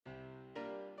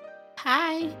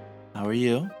Hi, How are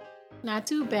you? not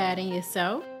too bad in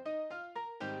yourself.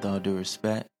 With all due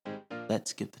respect,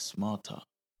 let's get the small talk.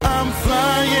 I'm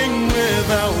flying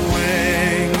without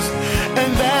wings,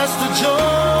 and that's the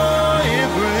joy it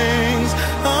brings.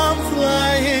 I'm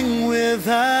flying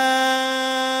without.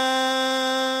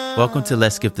 Welcome to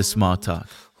Let's Skip the Small Talk,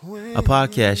 a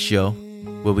podcast show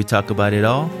where we talk about it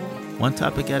all, one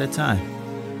topic at a time.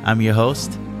 I'm your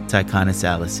host, Tyconis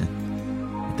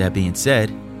Allison. With that being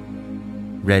said,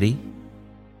 ready,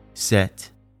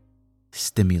 set,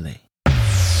 stimulate.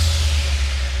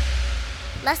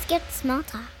 Let's get small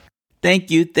talk.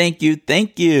 Thank you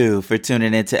for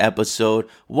tuning in to episode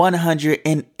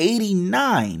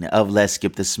 189 of Let's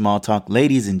Skip the Small Talk,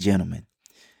 ladies and gentlemen.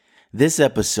 This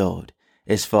episode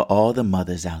is for all the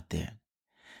mothers out there.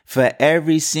 For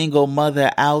every single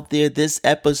mother out there, this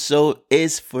episode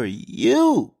is for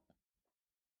you.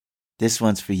 This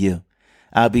one's for you.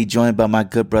 I'll be joined by my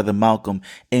good brother Malcolm,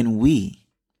 and we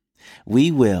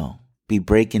will be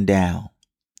breaking down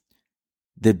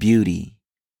the beauty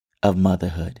of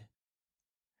motherhood.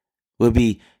 We'll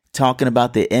be talking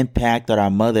about the impact that our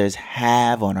mothers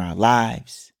have on our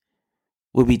lives.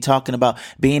 We'll be talking about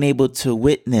being able to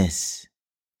witness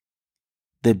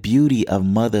the beauty of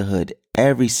motherhood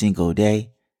every single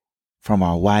day from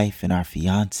our wife and our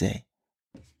fiance.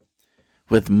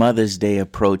 With Mother's Day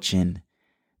approaching,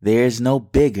 there's no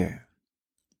bigger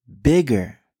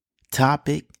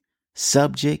topic,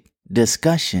 subject,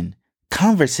 discussion,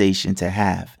 conversation to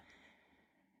have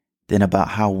than about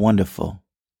how wonderful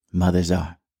mothers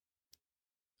are.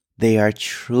 They are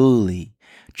truly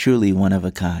one of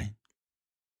a kind.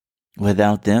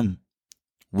 Without them,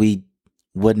 we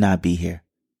would not be here.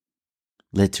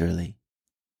 Literally.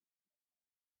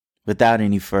 Without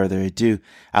any further ado,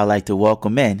 I'd like to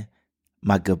welcome in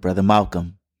my good brother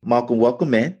Malcolm. Malcolm,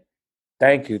 welcome in.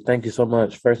 Thank you. Thank you so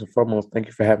much. First and foremost, thank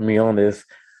you for having me on this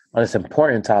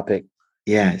important topic.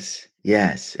 Yes.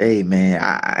 Hey, man,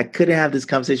 I couldn't have this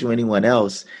conversation with anyone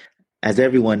else. As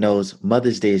everyone knows,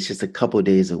 Mother's Day is just a couple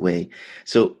days away.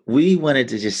 So we wanted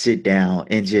to just sit down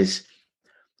and just,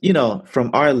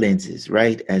 from our lenses,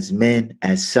 right? As men,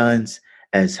 as sons,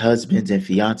 as husbands and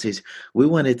fiancés, we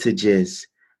wanted to just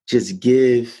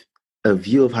give a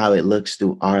view of how it looks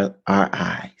through our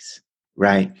eyes,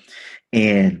 right?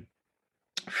 And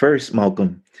first,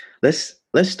 Malcolm, let's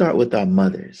start with our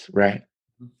mothers, right?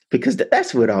 Because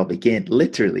that's where it all began,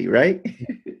 literally, right?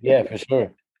 Yeah, for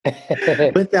sure.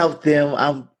 Without them,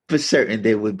 I'm for certain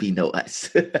there would be no us.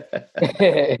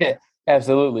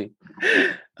 Absolutely.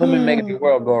 Women make the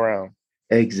world go around.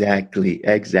 Exactly.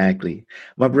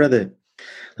 My brother,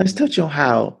 let's touch on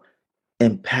how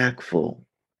impactful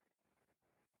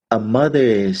a mother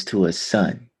is to a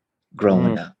son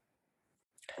growing up.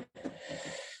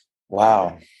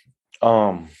 Wow.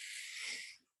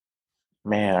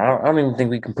 Man, I don't even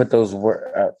think we can put those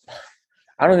words.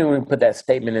 I don't even put that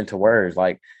statement into words.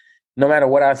 Like, no matter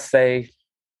what I say,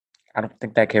 I don't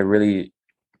think that can really,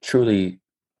 truly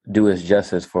do its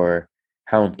justice for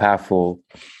how impactful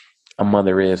a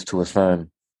mother is to a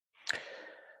son.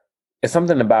 It's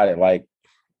something about it, like,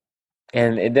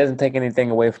 and it doesn't take anything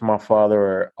away from my father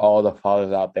or all the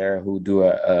fathers out there who do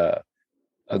a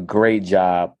great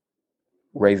job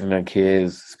raising their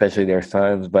kids, especially their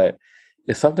sons. But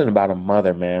it's something about a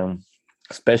mother, man,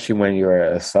 especially when you're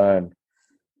a son,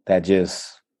 that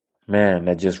just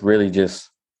really just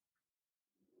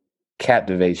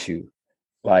captivates you.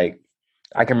 Like,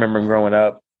 I can remember growing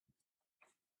up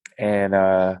and,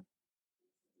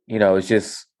 it's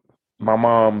just my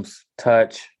mom's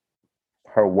touch,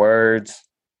 her words,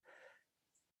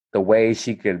 the way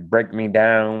she could break me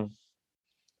down.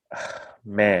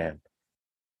 Man,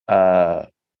 they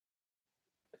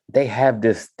have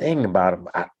this thing about them.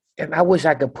 And I wish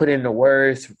I could put into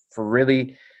words for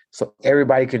really, so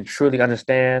everybody can truly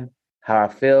understand how I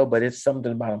feel, but it's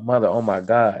something about a mother. Oh my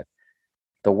God.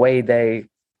 The way they're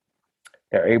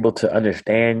able to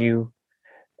understand you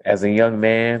as a young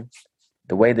man,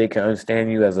 the way they can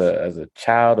understand you as a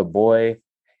child, a boy,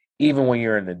 even when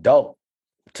you're an adult.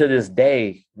 To this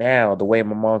day, now, the way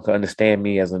my mom can understand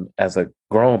me as a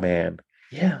grown man,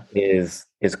 is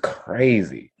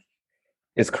crazy.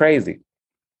 It's crazy.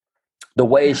 The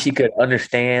way she could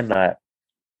understand that,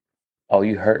 oh,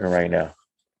 you hurting right now.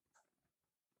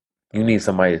 You need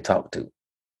somebody to talk to.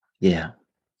 Yeah.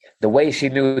 The way she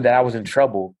knew that I was in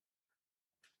trouble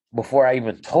before I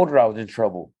even told her I was in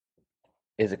trouble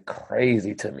is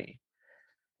crazy to me.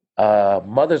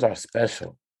 Mothers are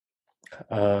special.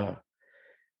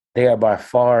 They are by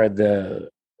far I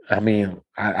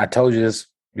told you this,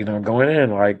 going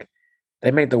in, like,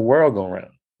 they make the world go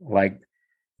round. Like,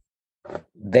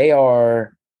 they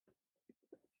are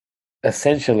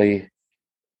essentially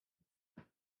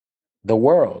the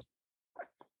world.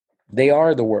 They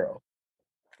are the world.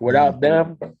 Without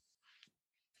them,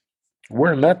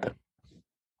 we're nothing.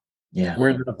 Yeah.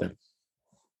 We're nothing.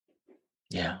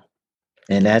 Yeah.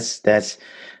 And I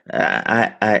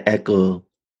echo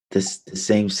this the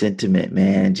same sentiment,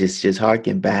 man. Just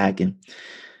harking back and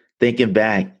thinking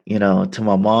back, to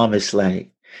my mom. It's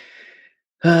like,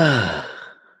 man,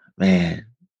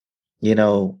 you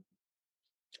know,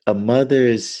 a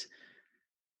mother's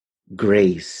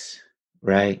grace,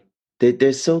 right?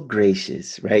 They're so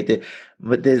gracious, right?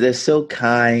 They're so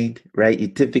kind, right? You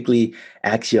typically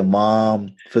ask your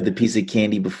mom for the piece of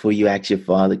candy before you ask your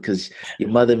father, because your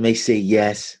mother may say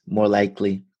yes, more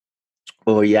likely.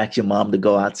 Or you ask your mom to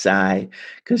go outside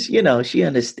because she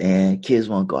understands kids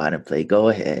won't go out and play. Go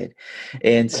ahead,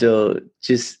 and so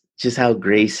just how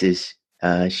gracious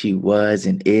she was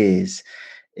and is.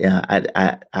 Yeah,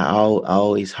 I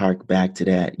always hark back to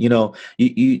that.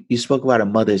 You spoke about a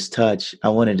mother's touch. I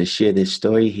wanted to share this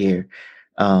story here.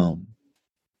 Um,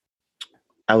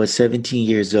 I was 17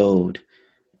 years old,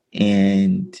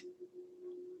 and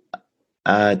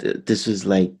this was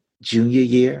like junior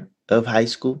year of high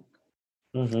school,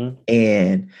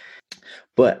 and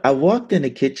but I walked in the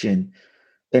kitchen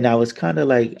and I was kind of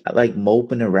like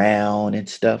moping around and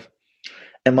stuff.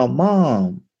 And my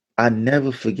mom, I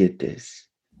never forget this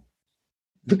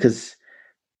because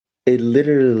it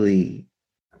literally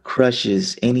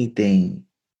crushes anything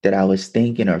that I was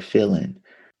thinking or feeling.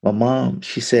 My mom,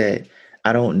 she said,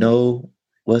 I don't know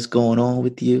what's going on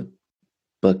with you,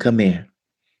 but come here.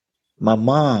 My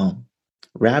mom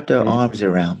wrapped her arms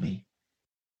around me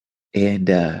and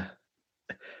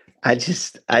I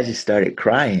just started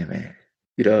crying, man.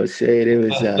 You know what I'm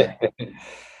saying?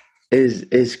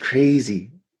 It's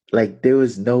crazy. Like there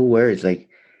was no words. Like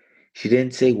she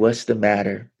didn't say what's the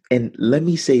matter. And let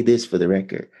me say this for the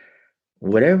record.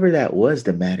 Whatever that was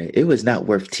the matter, it was not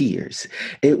worth tears.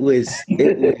 It was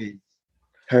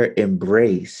her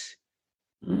embrace.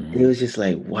 It was just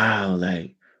like, wow,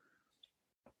 like,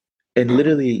 and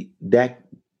literally that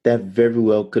very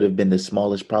well could have been the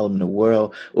smallest problem in the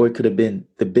world, or it could have been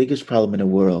the biggest problem in the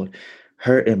world.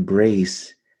 Her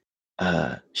embrace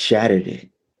shattered it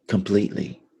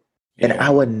completely. And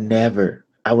I would never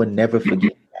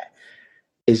forget that.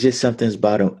 It's just something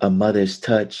about a mother's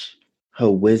touch,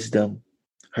 her wisdom,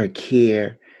 her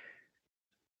care.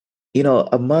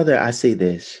 A mother, I say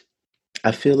this,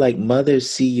 I feel like mothers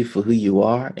see you for who you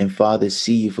are and fathers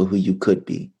see you for who you could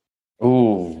be.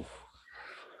 Ooh.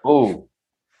 Ooh.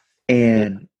 Yeah.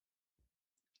 And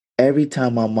every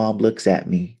time my mom looks at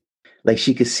me, like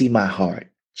she could see my heart,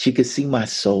 she could see my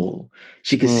soul,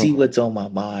 she could see what's on my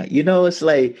mind. It's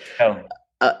like, Yeah.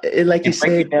 like you You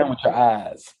break said, it down with your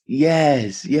eyes.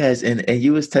 yes, yes, and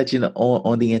you was touching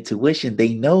on the intuition.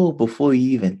 They know before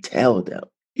you even tell them.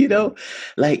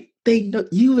 Like they know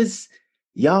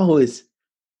y'all was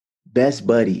best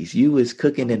buddies. You was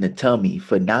cooking in the tummy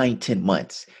for 9, 10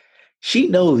 months. She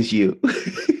knows you.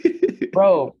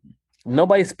 Bro,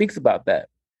 nobody speaks about that.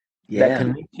 That Yeah,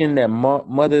 connection that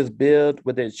mothers build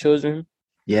with their children,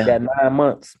 yeah, that 9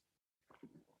 months.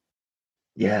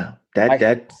 yeah. That Like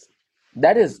that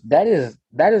that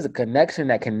is a connection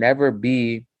that can never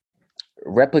be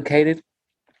replicated.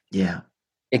 yeah,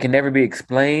 It can never be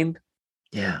explained.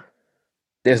 yeah,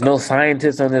 There's no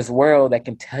scientist on this world that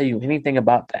can tell you anything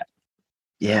about that.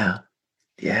 yeah,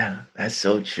 yeah. That's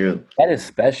so true. That is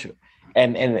special.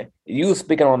 And you were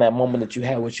speaking on that moment that you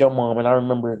had with your mom, and I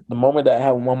remember the moment that I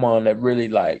had with my mom that really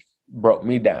like broke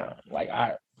me down. Like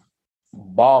I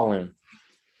bawling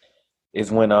is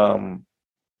when I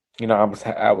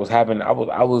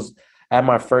had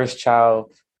my first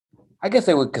child. I guess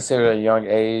they would consider it a young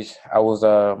age. I was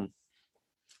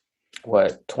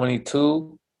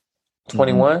 22, Mhm.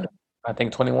 21, I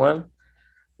think 21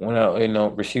 when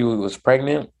Rashida was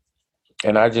pregnant,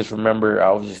 and I just remember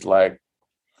I was just like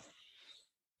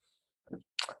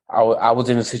I was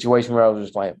in a situation where I was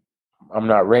just like I'm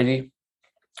not ready.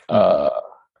 Mhm. Uh,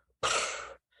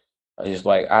 I just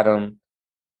like I done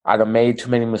made too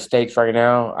many mistakes right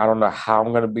now. I don't know how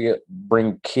I'm gonna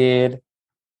bring kid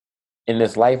in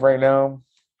this life right now.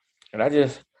 And I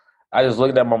just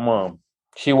looked at my mom.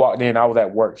 She walked in. I was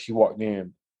at work. She walked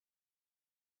in,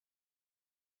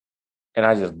 and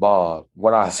I just bawled.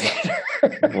 What I said.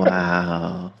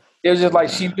 Wow. It was just like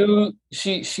Wow.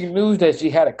 she knew that she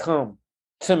had to come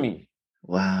to me,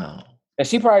 Wow. and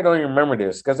she probably don't even remember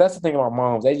this because that's the thing about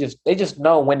moms. They just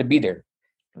know when to be there,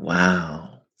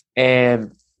 Wow.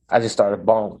 and I just started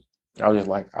bawling. I was just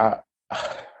like I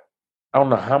don't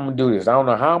know how I'm gonna do this. I don't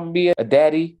know how I'm gonna be a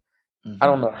daddy. I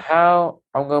don't know how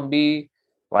I'm gonna be.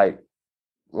 Like,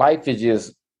 life is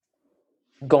just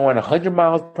going 100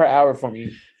 miles per hour for me.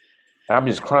 And I'm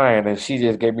just crying, and she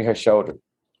just gave me her shoulder.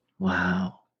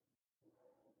 Wow.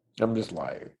 I'm just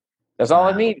like, that's all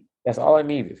I Wow. need. That's all I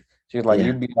needed. She was like, Yeah.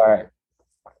 you'll be all right.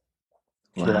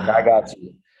 She was like, I got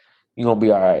you. You're gonna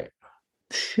be all right.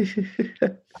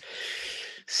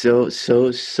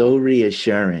 So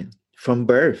reassuring from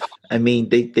birth. I mean,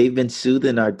 they've been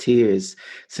soothing our tears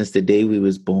since the day we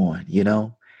was born, you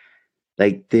know?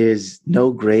 Like there's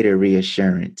no greater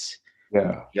reassurance.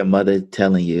 Yeah. Your mother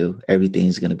telling you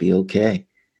everything's gonna be okay.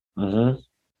 Mm-hmm.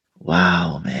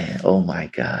 Wow, man. Oh my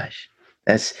gosh.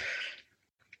 That's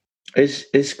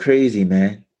it's crazy,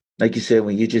 man. Like you said,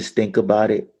 when you just think about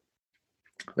it,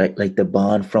 like the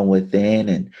bond from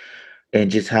within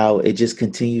and just how it just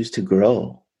continues to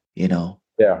grow, you know,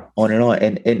 Yeah. on and on.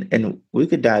 And we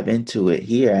could dive into it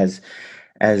here as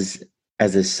as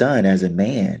a son, as a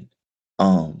man.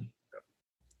 Um,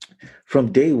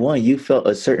 from day one, you felt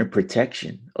a certain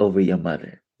protection over your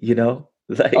mother, you know?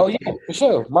 Oh Like yeah, for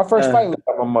sure. My first fight was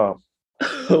with my mom.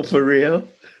 oh, for real?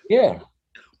 Yeah.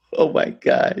 Oh my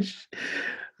gosh.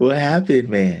 What happened,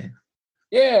 man?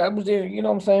 Yeah, I was there, you know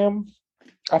what I'm saying?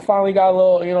 I finally got a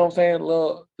little, you know what I'm saying,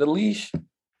 the leash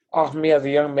off me as a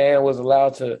young man, was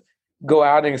allowed to go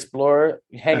out and explore,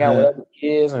 hang out with Uh-huh. other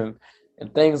kids and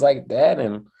things like that.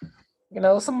 And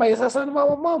somebody said something about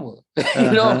my mama.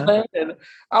 You know what I'm Uh-huh. saying? And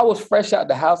I was fresh out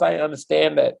the house. I didn't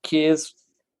understand that kids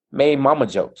made mama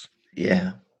jokes.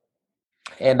 Yeah.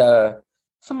 And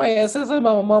somebody had said something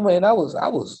about my mama, and I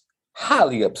was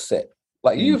highly upset.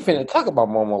 Like, you finna talk about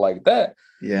mama like that.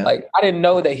 Yeah. Like, I didn't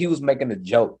know that he was making a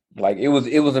joke. Like, it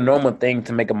was a normal thing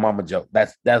to make a mama joke.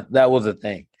 That was a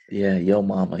thing. Yeah, yo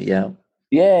mama, yeah.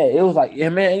 Yeah, it was like, yeah,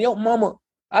 man, yo mama.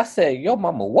 I said, yo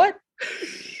mama, what?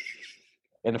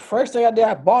 And the first thing I did,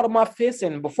 I balled up my fist,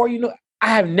 and before you know, I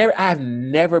have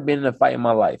never been in a fight in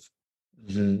my life.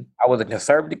 Mm-hmm. I was a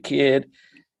conservative kid,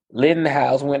 lived in the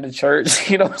house, went to church.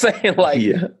 You know what I'm saying? Like,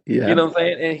 Yeah, yeah. you know what I'm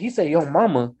saying? And he said, yo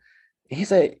mama. He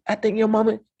said, I think your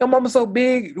mama's so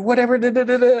big, whatever. Da, da,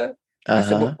 da, da. I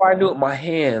said, before I knew it, my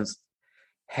hands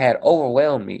had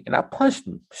overwhelmed me, and I punched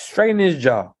him straight in his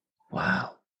jaw.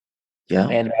 Wow. Yeah.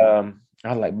 And I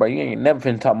was like, bro, you ain't never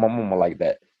finna talk to my mama like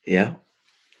that. Yeah.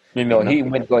 You know, Yeah. he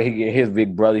went to go get his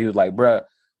big brother. He was like, bro,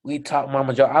 we talk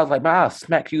mama joke. I was like, man, I'll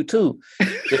smack you too.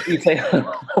 If you say,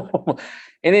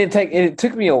 and it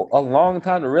took me a long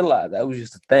time to realize that was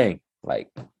just a thing. Like,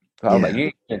 I was like,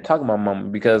 you ain't talking about mama,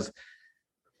 because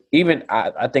even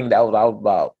I think I was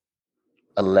about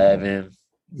 11.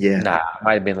 Yeah. Nah, I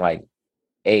might have been like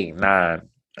 8, 9,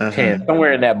 Uh-huh. 10,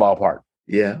 somewhere in that ballpark.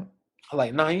 Yeah. I was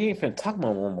like, nah, you ain't finna talk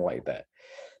about my mama like that.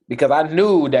 Because I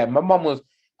knew that my mom was,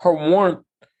 her warmth,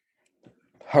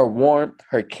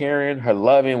 her caring, her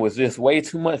loving was just way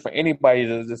too much for anybody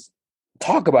to just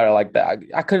talk about it like that.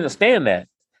 I couldn't stand that,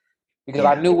 because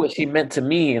I knew what she meant to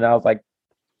me, and I was like,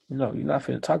 no, you're not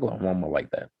finna talk about mama like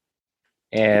that.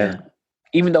 And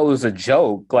even though it was a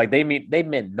joke, like they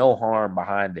meant no harm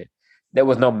behind it. There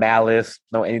was no malice,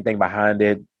 no anything behind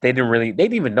it. They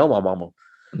didn't even know my mama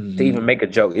to even make a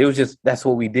joke. It was just, that's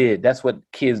what we did. That's what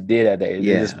kids did at that age.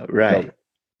 Yeah, right. Joke.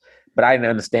 But I didn't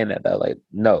understand that though. Like,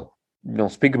 no, you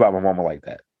don't speak about my mama like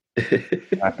that.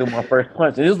 I threw my first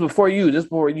punch. And this was before you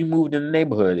moved in the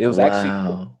neighborhood. It was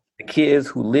actually the kids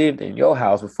who lived in your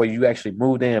house before you actually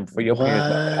moved in, before your parents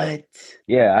bought the house.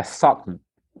 Yeah, I socked them.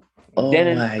 Oh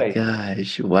my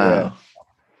gosh. Wow.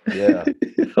 Yeah.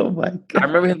 Oh my God. I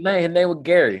remember his name. His name was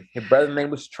Gary. His brother's name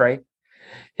was Trey.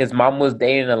 His mom was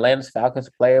dating an Atlanta Falcons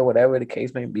player, whatever the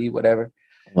case may be, whatever.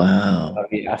 Wow.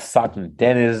 I socked him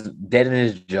dead in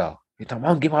his jaw. He talking,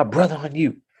 I'm gonna get my brother on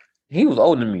you. He was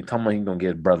older than me, talking about he gonna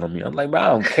get his brother on me. I'm like, bro, I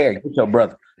don't care. Get your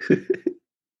brother.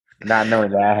 Not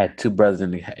knowing that I had 2 brothers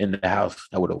in the house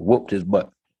that would have whooped his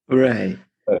butt. Right.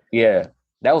 But yeah,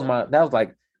 that was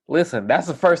like, listen, that's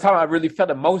the first time I really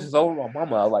felt emotions over my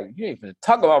mama. I was like, you ain't finna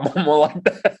talk about mama like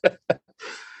that.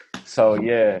 So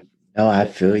yeah. No, I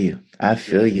feel you. I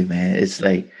feel you, man. It's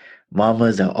like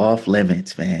mamas are off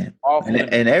limits, man.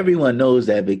 And everyone knows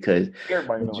that, because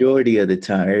majority of the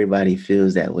time everybody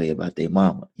feels that way about their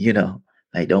mama. You know,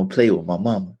 like, don't play with my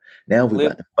mama. Now we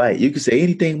about to fight. You can say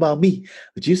anything about me,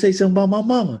 but you say something about my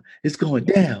mama, it's going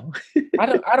down. I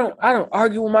don't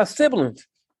argue with my siblings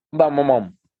about my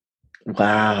mama.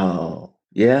 Wow.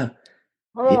 Yeah.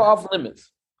 Off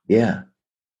limits. Yeah.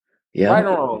 Yeah. Right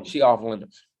or wrong, she off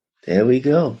limits. There we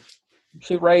go.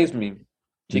 She raised me.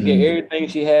 She gave everything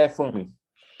she had for me.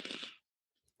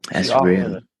 That's real.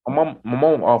 Limits. My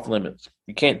mom off limits.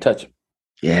 You can't touch it.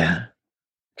 Yeah.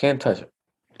 Can't touch it.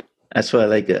 That's why,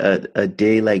 like a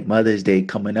day like Mother's Day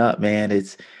coming up, man.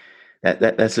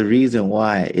 That's the reason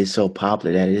why it's so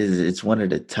popular. That it is. It's one of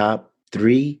the top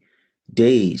 3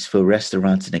 days for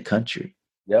restaurants in the country.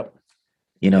 Yep.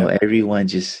 Yep. Everyone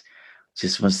just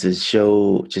wants to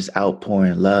show just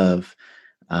outpouring love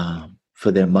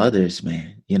for their mothers,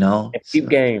 man. And keep So,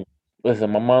 game.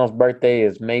 Listen, my mom's birthday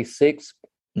is May 6th,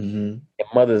 mhm. and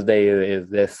Mother's Day is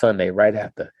that Sunday right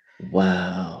after.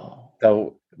 Wow.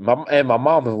 So my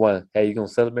mom is one. Hey, you gonna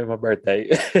celebrate my birthday?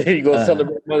 You gonna Uh,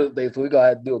 celebrate Mother's Day? So we gonna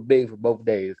have to do it big for both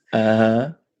days.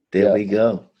 uh-huh. There Yeah. we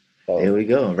go. There So we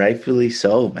go. Rightfully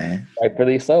so, man.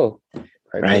 rightfully so.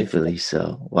 Rightfully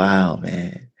so. Wow,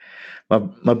 man.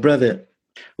 My brother,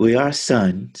 we are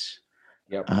sons,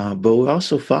 Yep. but we're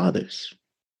also fathers.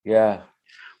 Yeah.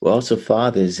 We're also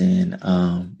fathers, and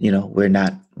we're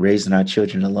not raising our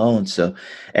children alone. So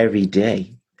every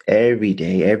day,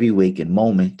 every waking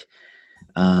moment,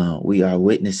 we are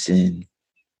witnessing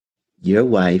your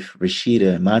wife,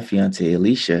 Rashida, and my fiance,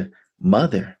 Alicia,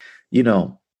 mother.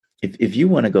 If you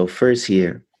want to go first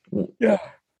here, Yeah.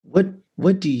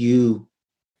 what do you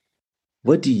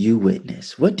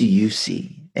witness? What do you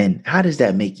see? And how does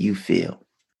that make you feel?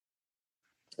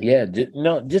 Yeah.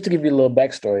 Just to give you a little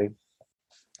backstory.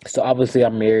 So obviously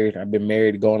I'm married. I've been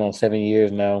married going on 7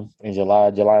 years now. In July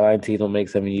 19th will make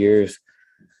 7 years.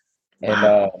 And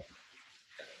Wow.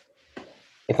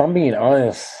 if I'm being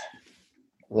honest,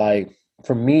 like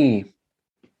for me,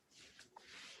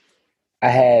 I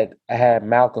had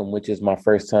Malcolm, which is my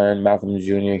first son, Malcolm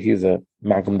Jr. He's a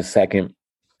Malcolm the second.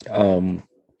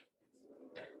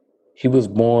 He was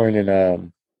born in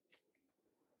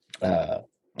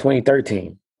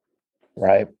 2013,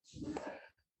 right?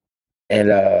 And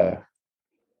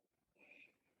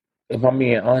if I'm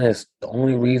being honest, the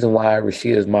only reason why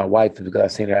Rashida is my wife is because I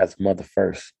seen her as a mother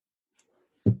first.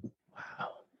 Wow.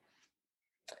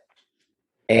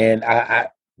 And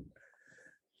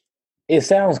it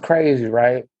sounds crazy,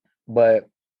 right? But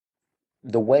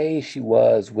the way she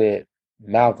was with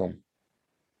Malcolm,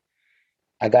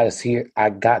 I got to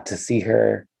see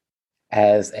her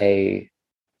as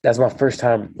that's my first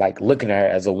time like looking at her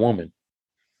as a woman,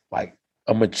 like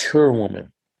a mature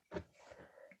woman.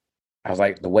 I was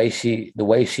like, the way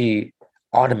she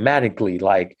automatically,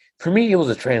 like, for me, it was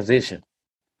a transition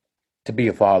to be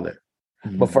a father.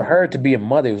 But for her to be a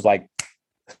mother, it was like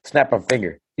snap her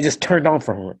finger. It just turned on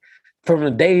for her. From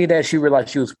the day that she realized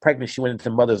she was pregnant, she went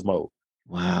into mother's mode.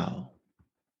 Wow.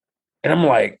 And I'm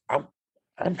like,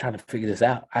 I'm trying to figure this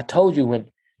out. I told you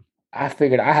when I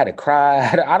figured I had to cry.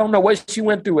 I don't know what she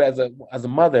went through as a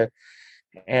mother,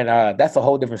 and that's a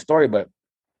whole different story. But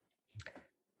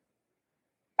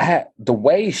the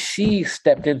way she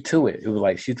stepped into it, it was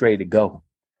like she's ready to go.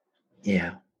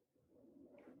 Yeah.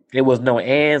 There was no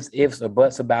ands, ifs, or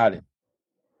buts about it.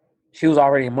 She was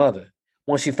already a mother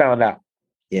once she found out.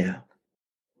 Yeah.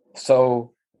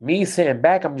 So me sitting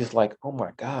back, I'm just like, oh my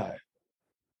God.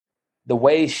 The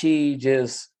way she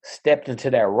just stepped into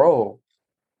that role.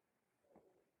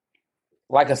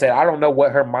 Like I said, I don't know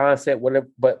what her mindset would have,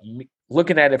 but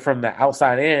looking at it from the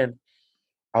outside in,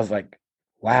 I was like,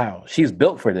 wow, she's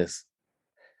built for this.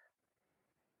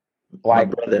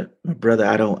 Like, my brother,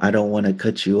 I don't want to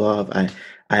cut you off.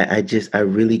 I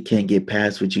really can't get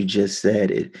past what you just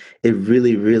said. It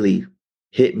really, really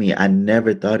hit me. I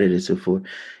never thought of this before.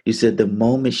 You said the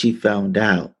moment she found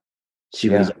out, she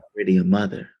was already a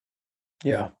mother.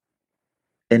 yeah.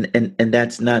 And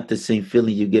that's not the same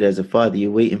feeling you get as a father.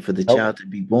 You're waiting for the child to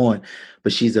be born,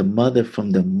 but she's a mother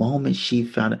from the moment she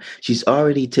found out. She's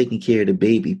already taking care of the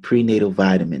baby, prenatal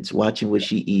vitamins, watching what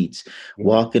she eats,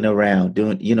 walking around,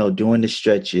 doing the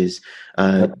stretches,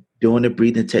 doing the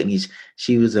breathing techniques.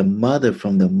 She was a mother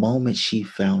from the moment she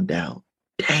found out.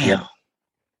 Damn. Yeah.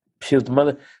 She was the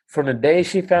mother from the day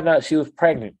she found out she was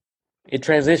pregnant. It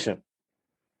transitioned.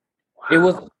 Wow. It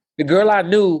was the girl I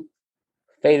knew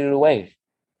faded away.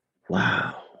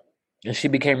 Wow. And she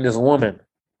became this woman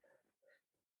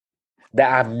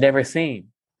that I've never seen.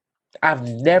 I've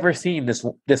never seen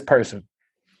this person.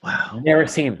 Wow. Never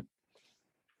seen it.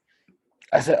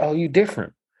 I said, oh, you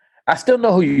different. I still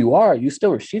know who you are. You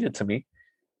still Rashida to me.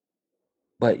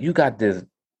 But you got this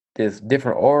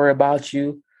different aura about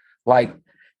you. Like,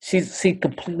 she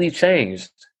completely changed.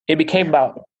 It became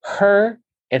about her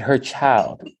and her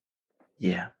child.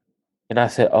 Yeah. And I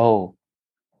said, oh,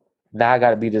 now I got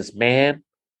to be this man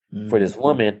for this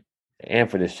woman and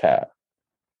for this child.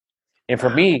 And for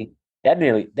me,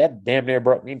 that damn near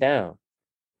broke me down.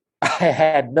 I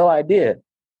had no idea.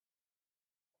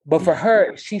 But for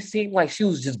her, she seemed like she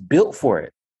was just built for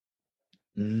it.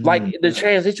 Like the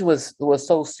transition was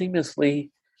so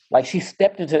seamlessly, like she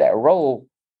stepped into that role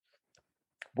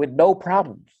with no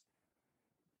problems.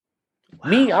 Wow.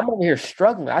 Me, I'm over here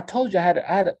struggling. I told you I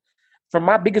had from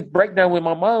my biggest breakdown with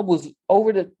my mom was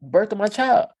over the birth of my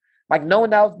child. Like knowing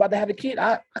that I was about to have a kid,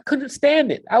 I couldn't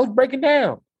stand it. I was breaking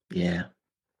down. Yeah.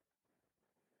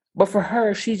 But for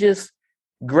her, she just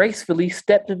gracefully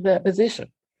stepped into that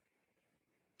position.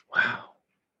 Wow.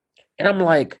 And I'm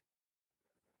like,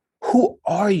 who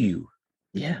are you?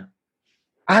 Yeah.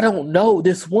 I don't know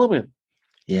this woman.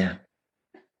 Yeah.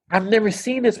 I've never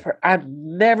seen this. I've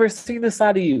never seen this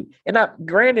side of you. And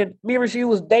granted, me and she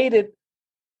was dated,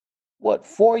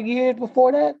 4 years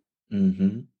before that?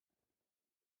 Mm-hmm.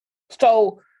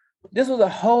 So this was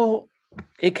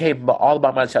it came all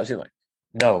about my child. She's like,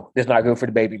 no, this not good for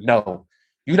the baby. No,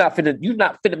 you're not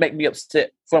finna make me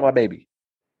upset for my baby.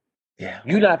 Yeah.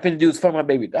 You're not finna do this for my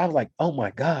baby. I was like, oh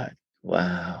my God.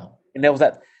 Wow. And there was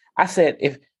that. I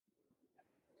said,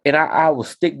 I will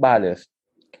stick by this.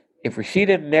 If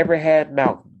Rashida never had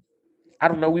Malcolm, I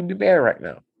don't know we'd be married right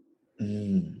now.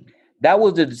 Mm. That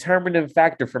was the determining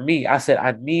factor for me. I said,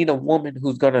 I need a woman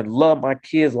who's gonna love my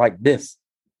kids like this.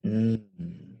 Mm.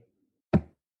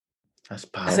 That's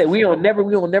powerful. I said, we don't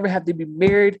never have to be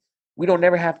married. We don't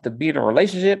never have to be in a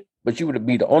relationship, but you would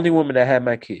be the only woman that had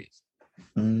my kids.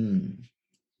 Mm.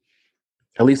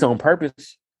 At least on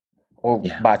purpose or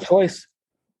by choice.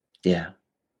 Yeah.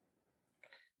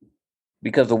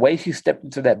 Because the way she stepped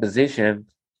into that position,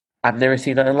 I've never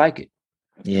seen nothing like it.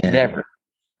 Yeah.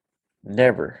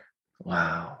 Never.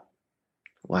 Wow,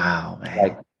 man.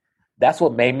 Like, that's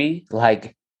what made me,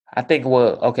 like, I think,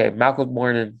 Malcolm was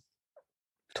born in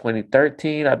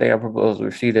 2013. I think I proposed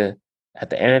with Rashida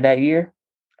at the end of that year.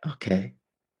 Okay.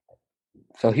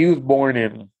 So he was born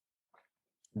in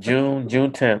June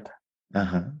 10th.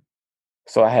 Uh-huh.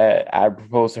 So I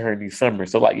proposed to her in December.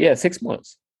 So 6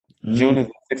 months. Mm. June is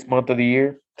the 6th month of the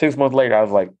year. 6 months later, I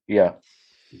was like, yeah.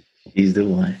 He's the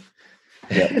one.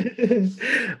 Yeah.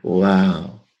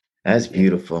 Wow. That's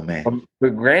beautiful, man.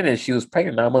 But granted, she was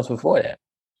pregnant 9 months before that.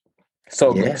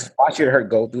 So watching her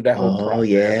go through that whole process.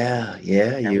 Yeah,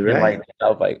 you're right. I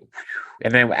was like,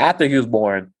 and then after he was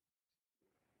born,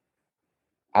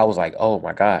 I was like, oh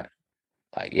my God.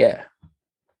 Like, yeah.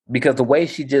 Because the way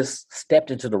she just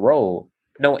stepped into the role,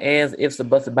 no ands, ifs, or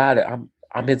buts about it.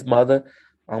 I'm his mother.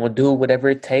 I'm gonna do whatever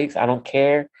it takes. I don't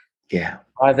care. Yeah.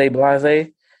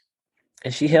 Blase.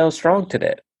 And she held strong to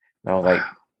that. And I was like,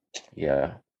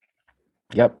 yeah.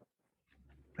 Yep.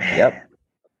 Man, yep.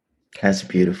 That's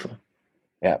beautiful.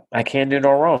 Yeah. I can't do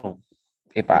no wrong.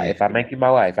 If I make you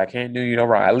my wife, I can't do you no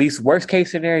wrong. At least worst case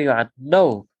scenario, I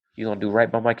know you're gonna do right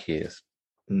by my kids.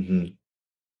 Mm-hmm.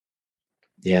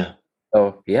 Yeah.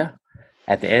 So yeah.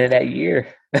 At the end of that year,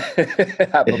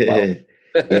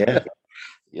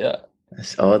 yeah.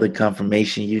 That's all the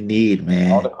confirmation you need,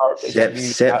 man. All the confirmation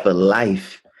set for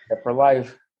life. Set for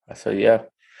life. I said, yeah.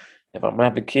 If I'm gonna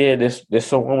have a kid,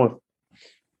 this a woman.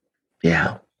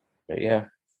 Yeah. But yeah.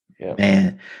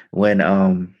 Man, when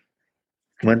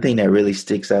one thing that really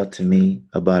sticks out to me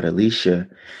about Alicia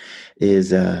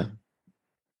is and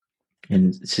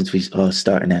since we all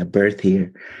starting at birth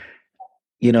here,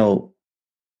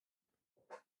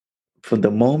 from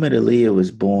the moment Aaliyah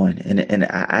was born, and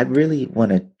I really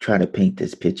want to try to paint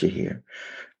this picture here.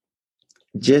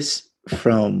 Just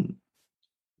from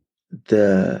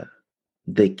the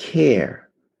care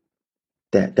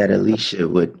that Alicia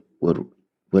would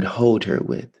hold her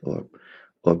with, or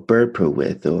burp her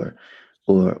with, or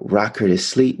rock her to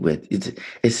sleep with.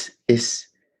 It's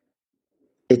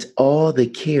all the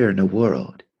care in the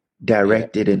world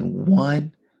directed in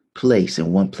one place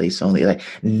and one place only. Like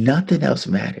nothing else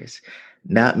matters.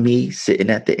 Not me sitting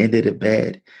at the end of the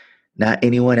bed, not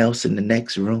anyone else in the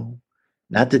next room,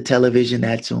 not the television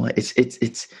that's on.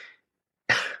 It's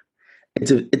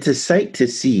a sight to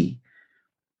see.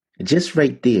 Just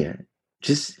right there,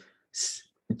 just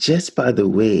by the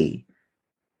way,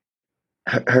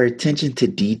 her attention to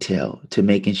detail, to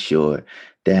making sure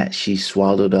that she's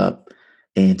swallowed up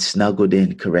and snuggled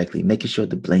in correctly, making sure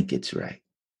the blanket's right,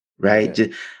 yeah.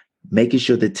 Just making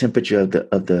sure the temperature of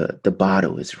the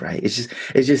bottle is right. It's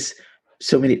just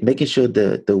so many, making sure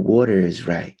the water is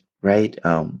right.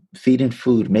 Feeding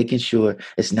food, making sure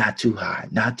it's not too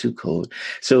hot, not too cold.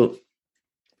 So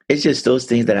it's just those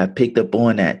things that I picked up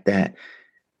on that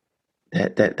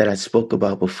I spoke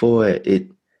about before.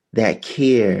 That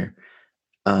care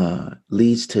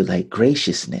leads to like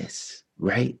graciousness,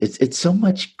 right? It's so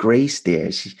much grace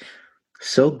there. She's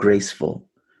so graceful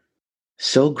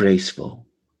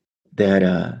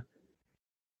that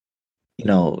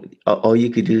all you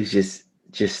could do is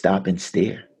just stop and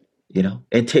stare.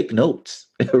 and take notes,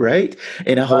 right?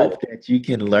 And I Right. hope that you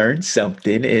can learn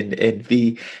something and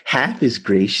be half as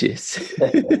gracious.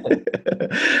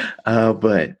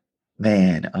 But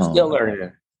man, Still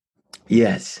learning.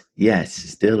 yes,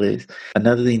 still is.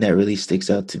 Another thing that really sticks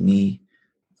out to me,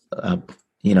 uh,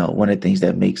 one of the things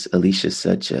that makes Alicia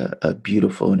such a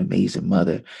beautiful and amazing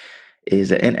mother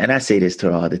is, and I say this to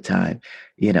her all the time,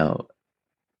 you know,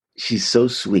 she's so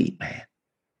sweet, man.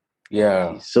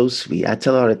 Yeah. She's so sweet. I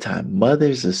tell her all the time,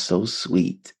 mothers are so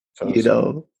sweet, So you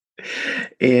know.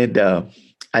 And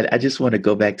I just want to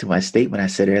go back to my statement I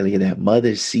said earlier that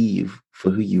mothers see you for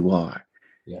who you are,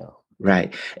 yeah.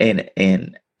 right? And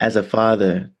as a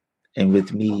father, and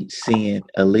with me seeing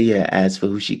Aaliyah as for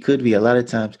who she could be, a lot of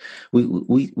times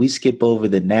we skip over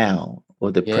the now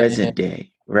or the Yeah. present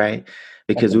day, right? That's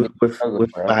Because a we're big we're, struggle, we're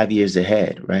bro. 5 years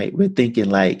ahead, right? We're thinking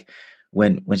like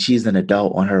when she's an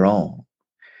adult on her own.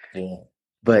 Yeah.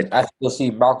 But I still see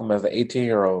Malcolm as an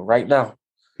 18-year-old right now.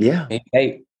 yeah, He's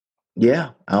 8. yeah,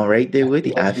 I'm right there with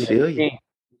He you. I wants to be feel you. 18.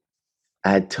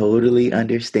 I totally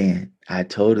understand. I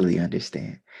totally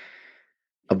understand.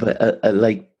 But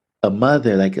like a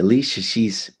mother like Alicia,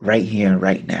 she's right here and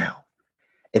right now.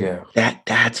 And Yeah.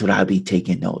 that's what I'll be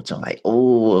taking notes on. Like,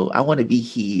 oh, I want to be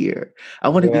here. I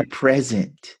want to Yeah. be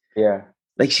present. Yeah.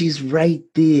 Like she's right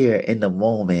there in the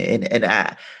moment.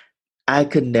 And I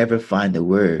could never find the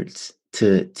words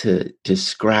to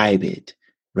describe it.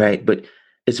 Right. But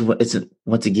it's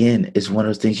once again, it's one of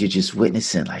those things you're just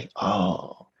witnessing, like,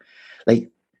 oh, like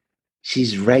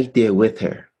she's right there with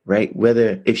her, right?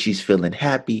 Whether if she's feeling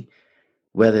happy,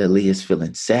 whether Leah's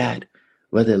feeling sad,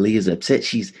 whether Leah's upset,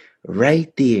 she's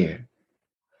right there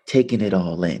taking it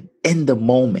all in the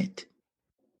moment,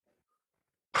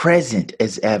 present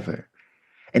as ever.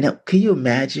 And now, can you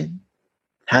imagine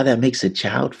how that makes a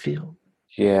child feel?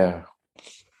 Yeah.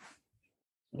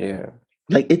 Yeah.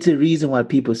 Like it's a reason why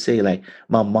people say like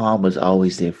my mom was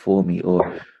always there for me,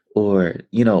 or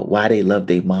why they love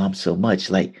their mom so much.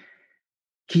 Like,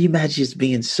 can you imagine just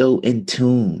being so in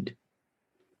tuned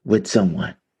with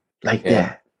someone like Yeah.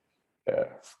 that? Yeah.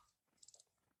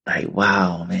 Like,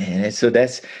 wow, man. And so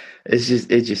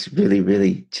it just really,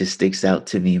 really just sticks out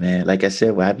to me, man. Like I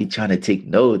said, where I be trying to take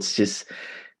notes, just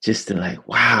to like,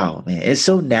 wow, man. It's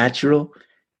so natural.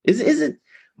 Isn't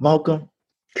Malcolm?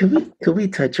 Could we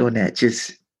touch on that?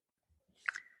 Just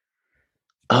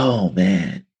oh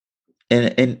man.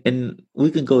 And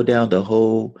we can go down the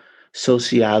whole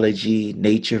sociology,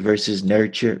 nature versus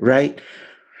nurture, right?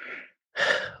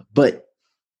 But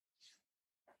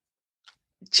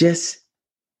just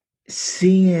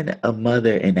seeing a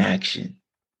mother in action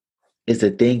is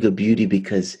a thing of beauty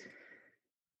because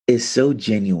it's so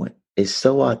genuine, it's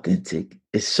so authentic,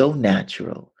 it's so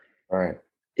natural. Right.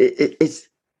 It's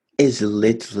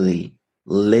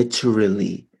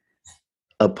literally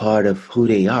a part of who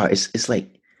they are. It's like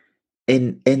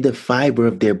in the fiber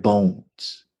of their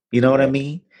bones. You know what I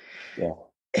mean? Yeah.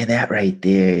 And that right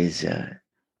there is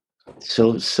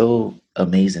so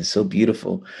amazing, so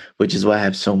beautiful, which is why I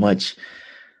have so much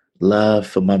love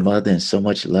for my mother and so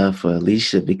much love for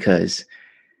Alicia because,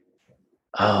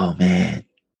 oh man,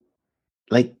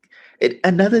 like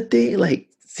another thing, like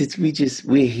since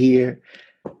we're here,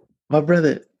 my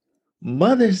brother,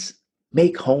 mothers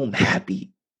make home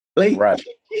happy. Like Right.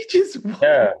 you just,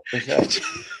 Yeah. For sure.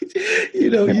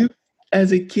 you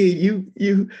as a kid,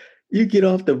 you get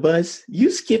off the bus, you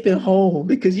skipping home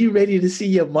because you ready to see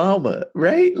your mama,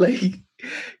 right? Like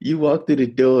you walk through the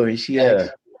door and she asks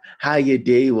Yeah. you how your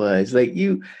day was. Like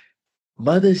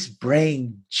mothers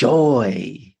bring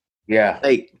joy. Yeah.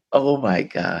 Like, oh my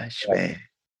gosh, Yeah. man.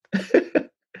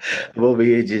 I'm over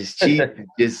here just cheating,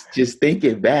 just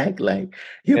thinking back. Like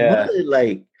Yeah.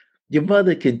 your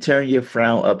mother can turn your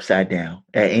frown upside down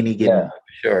at any given Yeah.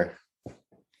 Sure.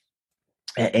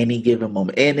 at any given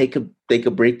moment. And they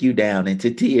could break you down into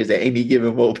tears at any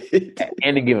given moment. At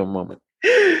any given moment.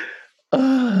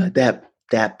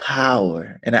 That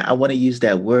power. And I want to use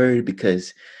that word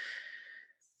because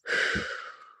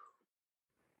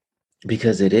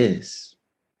it is.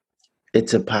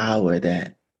 It's a power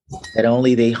that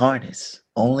only they harness.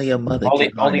 Only a mother can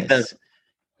Only them. harness.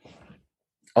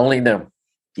 Only them.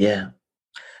 Yeah.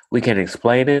 We can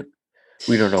explain it.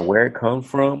 We don't know where it comes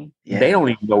from. Yeah. They don't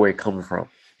even know where it comes from.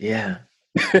 Yeah.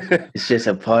 It's just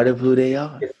a part of who they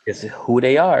are. It's who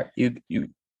they are. You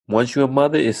once you're a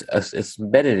mother, it's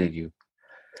embedded in you.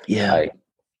 Yeah. Like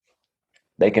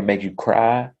they can make you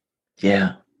cry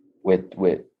Yeah. with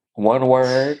one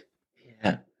word.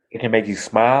 Yeah. It can make you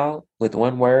smile with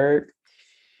one word.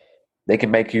 They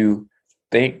can make you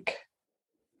think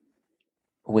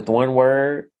with one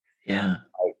word. Yeah.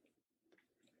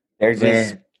 They're just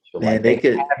Man. Man, Like they they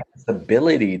could. have this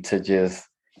ability to just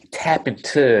tap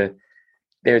into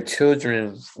their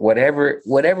children's whatever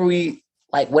we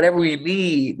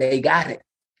need, they got it.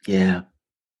 Yeah.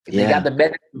 They got the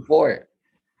medicine for it.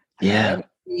 Yeah. Whatever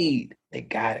you need, they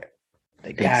got it.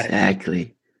 They got it.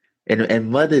 Exactly. And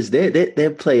mothers, they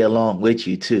play along with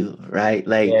you too, right?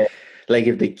 Yeah. Like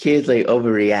if the kids like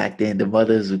overreacting, the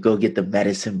mothers would go get the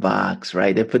medicine box,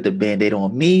 right? They put the band-aid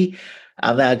on me.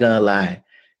 I'm not gonna lie.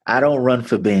 I don't run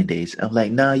for band-aids. I'm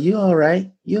like, nah, you all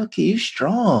right. You okay, you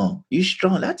strong. You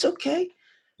strong. That's okay.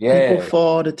 People Yeah.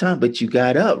 fall all the time, but you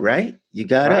got up, right? You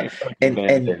got I up. ain't fucking And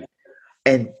and Band-Aid.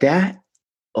 and that,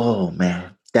 oh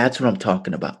man, that's what I'm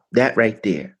talking about. That right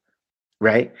there,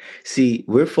 right? See,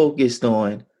 we're focused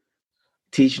on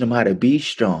teaching them how to be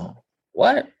strong.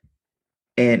 What?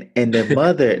 And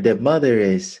the mother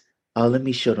is, oh, let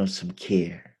me show them some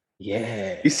care.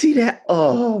 Yeah. You see that?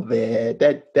 Oh man,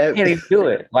 that Can't even do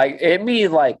it. Like it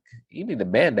means like you need a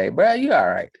Band-Aid, bro. You all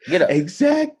right. Get up.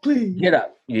 exactly. Get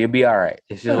up. You'll be all right.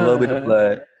 It's just a little bit of Uh-huh.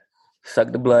 blood.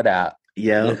 Suck the blood out.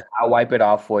 Yeah. I'll wipe it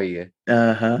off for you.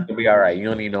 Uh-huh. You'll be all right. You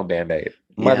don't need no Band-Aid.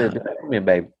 Mother, come here,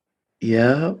 baby.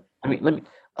 Yeah. Let me.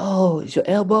 Oh, it's your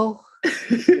elbow?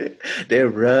 They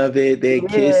rub it, they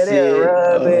kiss Yeah, they'll it.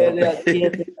 rub it, Oh. they'll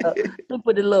kiss it. Let me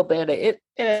put a little Band-Aid.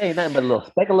 It ain't nothing but a little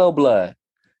speck of little blood.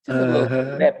 Just a little.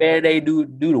 Uh-huh. That Band-Aid do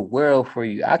the world for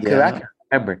you. I Yeah. can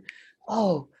remember.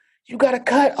 Oh, you got a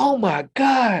cut? Oh my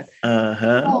God.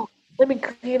 Uh-huh. Oh, let me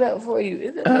clean up for you.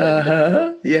 Is it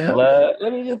Uh-huh. Yeah. blood?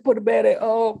 Let me just put a Band-Aid.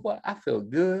 Oh, boy, I feel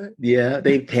good. Yeah.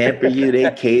 They pamper you,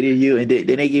 they cater you, and then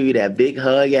they give you that big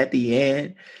hug at the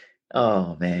end.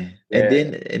 Oh man. Yeah.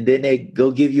 And then they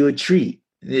go give you a treat.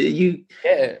 You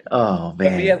Yeah. oh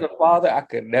But me as man. a father, I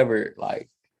could never like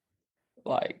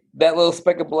that little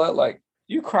speck of blood. Like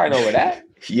you crying over that?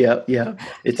 Yep, yep.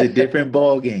 It's a different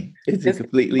ball game. It's a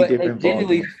completely But they different ball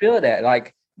genuinely game. feel that.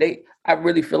 Like I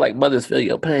really feel like mothers feel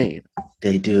your pain.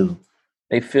 They do.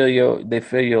 They feel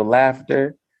your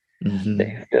laughter. Mhm.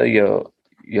 They feel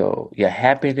your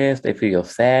happiness. They feel your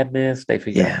sadness. They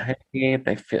feel Yeah. your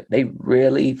pain. They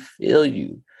really feel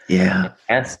you. Yeah.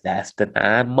 That's the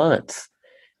 9 months.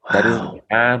 That is Wow. the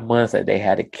 9 months that they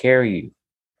had to carry you,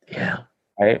 Yeah.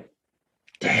 right?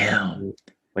 Damn.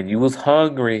 When you was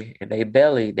hungry in their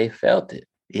belly, they felt it.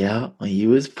 Yeah. When you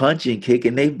was punching,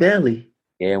 kicking their belly.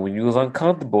 Yeah, when you was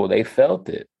uncomfortable, they felt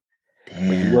it.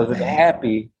 When you Damn, wasn't man.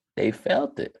 happy, they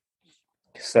felt it.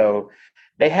 So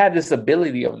they have this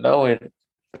ability of knowing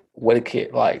what a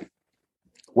kid like,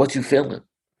 what you feeling.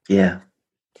 Yeah.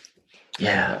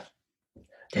 Yeah.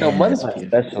 You know, Damn, mothers that's are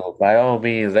beautiful. special by all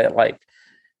means. That like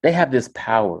they have this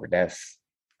power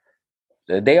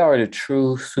they are the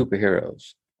true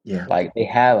superheroes. Yeah. Like they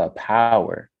have a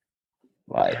power.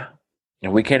 Like Yeah.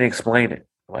 and we can't explain it.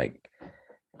 Like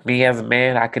me as a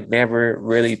man, I could never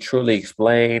really truly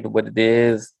explain what it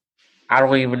is. I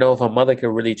don't even know if a mother can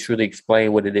really truly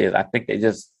explain what it is. I think it's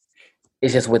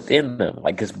just within them.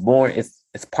 Like it's born, it's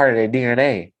part of their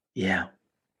DNA. Yeah.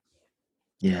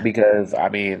 Yeah. Because I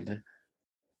mean,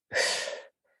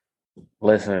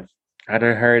 listen, I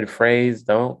done heard the phrase,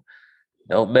 don't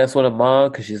mess with a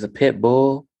mom because she's a pit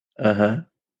bull. Uh-huh.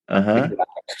 Uh-huh. Because,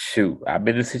 shoot, I've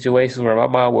been in situations where my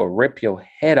mom will rip your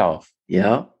head off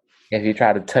Yeah. if you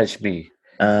try to touch me.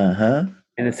 Uh-huh.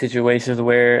 In the situations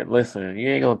where, listen, you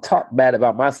ain't gonna talk bad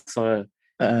about my son.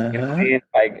 You know what I Uh-huh. mean?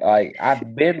 Like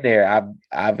I've been there.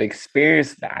 I've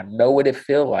experienced that. I know what it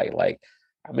feels like. Like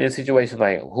I'm in a situation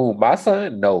like who my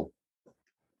son? No.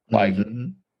 Like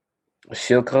Mhm.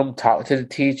 she'll come talk to the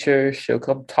teacher, she'll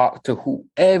come talk to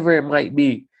whoever it might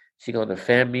be. She gonna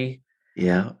defend me,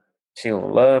 Yeah. she gonna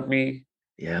love me,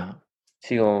 Yeah.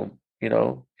 she gonna,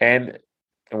 and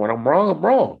when I'm wrong, I'm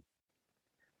wrong.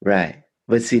 Right.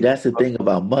 But see, that's the thing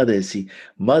about mothers. See,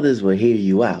 mothers will hear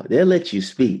you out. They'll let you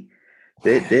speak.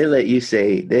 They let you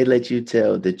say, they let you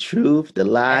tell the truth, the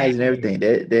lies, and everything.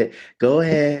 They go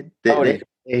ahead. They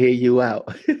hear you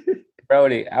out.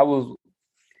 Brody,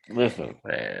 listen,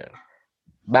 man.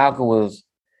 Malcolm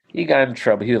he got in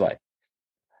trouble. He was like,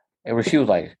 and she was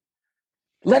like,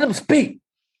 let him speak.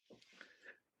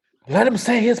 Let him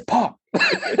say his part.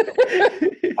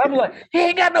 I'm like, he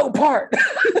ain't got no part.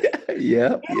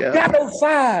 Yeah. He ain't got no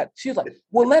side. She was like,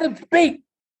 well, let him speak.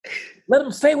 Let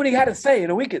him say what he had to say,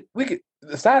 and we could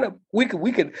decide. We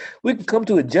can come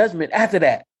to a judgment after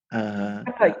that. Uh-huh.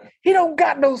 I'm like, he don't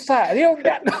got no side. He don't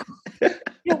got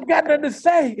nothing to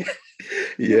say.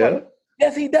 Yeah. Like,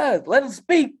 yes, he does. Let him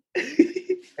speak.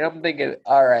 And I'm thinking,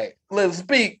 all right, let him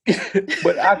speak.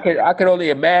 But I could only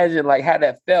imagine like how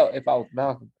that felt if I was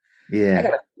Malcolm. I Yeah.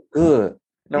 gotta feel good. You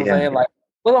know what I'm saying? Like,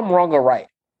 well, I'm wrong or right.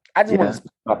 I just want to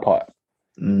speak my part.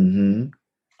 Mm-hmm.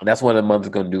 That's what a mother's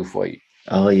gonna do for you.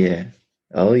 Oh yeah.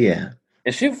 Oh yeah.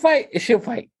 And she'll fight. She'll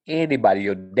fight anybody.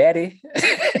 Your daddy,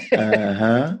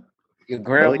 Uh-huh. your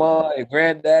grandma, your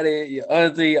granddaddy, your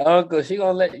auntie, your uncle. She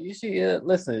gonna let you.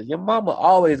 Listen. Your mama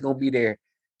always gonna be there.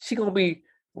 She gonna be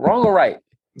wrong or right.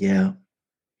 Yeah.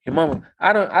 Your mama.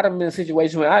 I don't been in a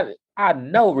situation where I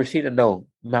know Rashida know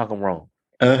Malcolm wrong.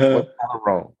 Uh-huh. Malcolm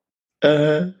wrong.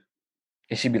 Uh-huh.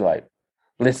 And she'd be like,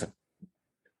 listen,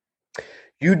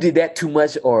 you did that too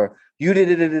much, or you did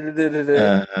it.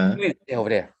 Uh-huh. You need to stay over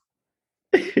there.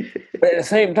 But at the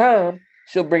same time,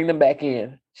 she'll bring them back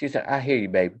in. She said, I hear you,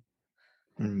 baby.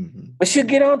 Mhm. But she'll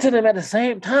get on to them at the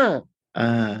same time.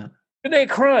 Uh-huh. And they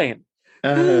crying.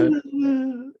 Uh-huh.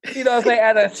 You know what I'm saying?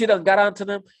 After she done got onto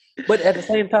them. But at the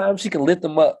same time, she can lift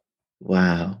them up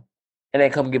Wow. and they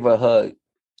come give her a hug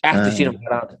after she done Uh-huh.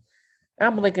 got onto them.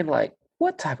 I'm looking like,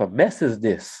 what type of mess is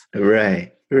this?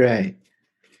 Right. Right.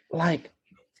 Like,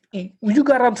 you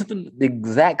got onto them the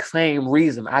exact same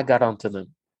reason I got onto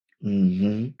them.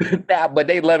 Mm-hmm. Nah, but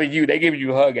they loving you. They giving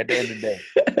you a hug at the end of the day.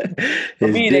 For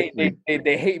It's me, different.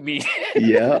 they hate me.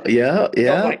 Yeah, yeah, They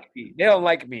don't yeah. like me. They don't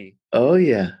like me. Oh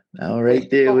yeah. I'm right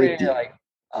there Over with here you. like,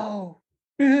 oh,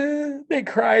 they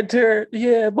cried to her.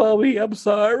 Yeah, mommy, I'm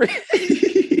sorry.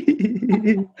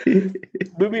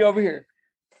 Move me over here.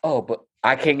 Oh, but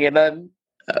I can't get nothing.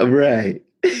 Right.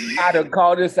 I done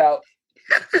called this out.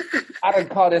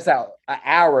 An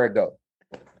hour ago.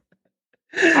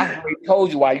 I already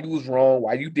told you why you was wrong,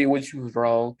 why you did what you was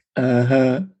wrong.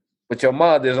 Uh-huh. But your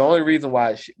mom, there's the only reason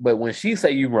why. But when she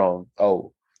say you wrong,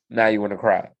 oh, now you want to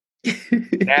cry.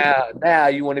 Now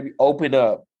you want to be open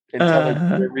up and tell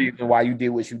her the reason why you did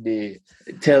what you did.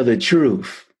 Tell the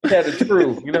truth. Tell the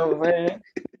truth. You know what I'm saying?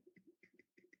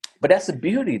 But that's the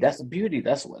beauty. That's the beauty.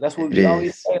 That's what It we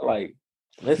always is. say. Like,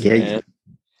 listen, Yeah,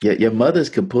 man, your mothers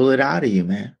could pull it out of you,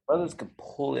 man. brothers can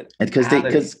pull it Because out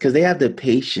of you. they have the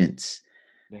patience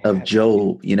They of have-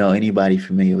 Job. You know, anybody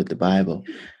familiar with the Bible?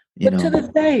 You But to know, this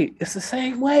day, it's the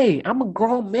same way. I'm a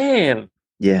grown man.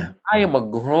 yeah, I am a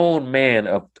grown man.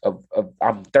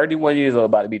 I'm 31 years old,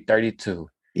 about to be 32.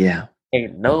 yeah.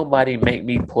 Ain't nobody make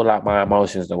me pull out my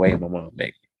emotions the way my mom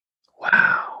make me.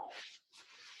 Wow.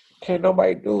 Can't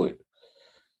nobody do it.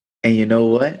 And you know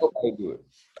what? Nobody do it.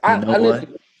 You know what?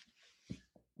 Listen.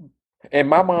 And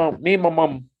my mom, me and my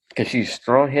mom, because she's a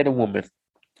strong-headed woman,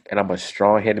 and I'm a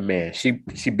strong-headed man. She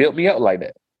built me up like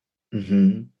that.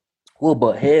 Mm-hmm. We'll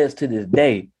butt heads to this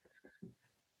day,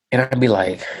 and I'd be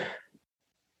like,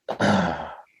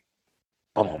 "But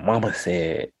my mama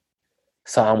said."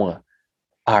 So I'm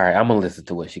gonna listen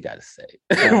to what she got to say.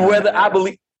 Whether I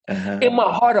believe Uh-huh. in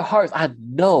my heart of hearts, I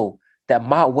know that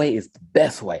my way is the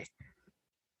best way.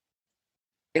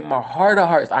 In my heart of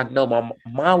hearts, I know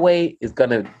my way is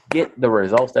gonna get the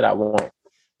results that I want.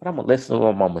 But I'm gonna listen to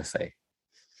what mama say.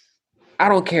 I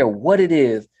don't care what it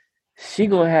is. She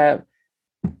gonna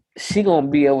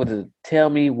be able to tell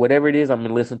me whatever it is. I'm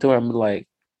gonna listen to her. I'm gonna be like,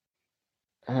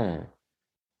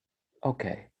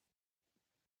 okay.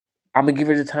 I'm gonna give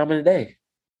her the time of the day.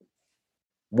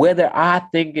 Whether I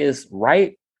think it's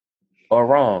right or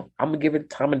wrong, I'm gonna give it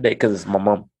the time of the day because it's my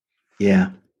mom.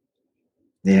 Yeah.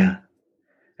 Yeah.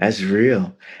 That's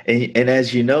real. And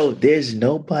as you know, there's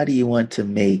nobody you want to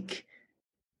make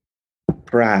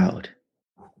proud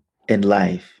in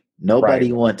life. Nobody Right.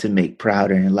 you want to make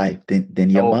prouder in life than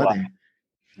your mother.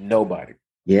 Nobody.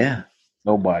 Yeah.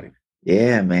 Nobody.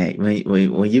 Yeah, man.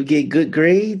 When you get good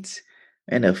grades,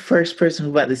 and the first person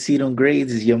who's about to see them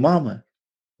grades is your mama.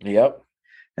 Yep.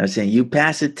 I'm saying you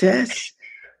pass a test,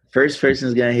 first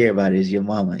person's gonna hear about it is your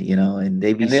mama, you know, and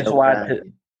they be And that's so why proud of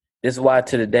you. This is why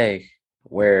to the day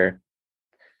where,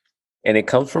 and it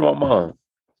comes from my mom,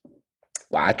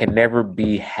 why I can never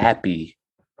be happy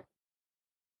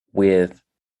with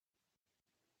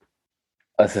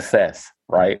a success,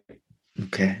 right?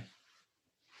 Okay.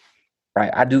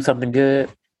 Right. I do something good,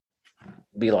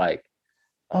 be like,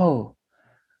 oh,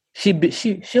 she'll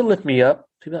lift me up.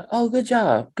 She'll be like, oh, good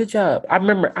job. I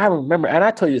remember, and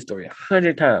I told you the story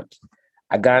 100 times.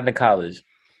 I got into college.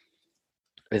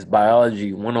 It's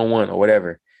biology 101 or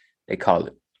whatever they call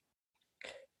it.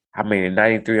 I made a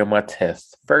 93 on my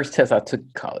test. First test I took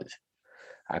in college.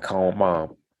 I called my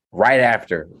mom right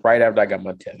after I got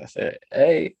my test. I said,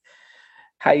 hey,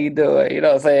 how you doing? You know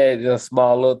what I'm saying? Just a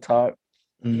small little talk.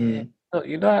 Mhm. Yeah.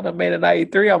 You know, I done made a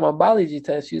 93 on my biology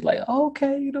test. She's like, oh,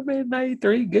 okay, you done made a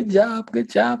 93. Good job.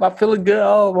 I'm feeling good.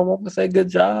 Oh, my mom said, good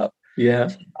job. Yeah.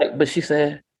 But she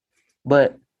said,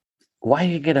 but why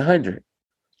you get 100?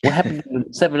 What happened to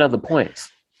the 7 other points?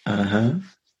 Uh-huh.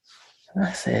 And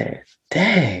I said,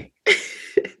 dang.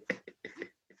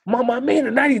 Mom, I made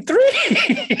a 93.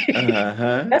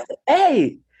 Uh-huh. That's an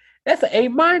A. That's an A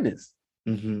minus.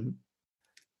 Mm-hmm.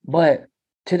 But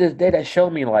to this day, that showed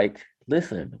me like,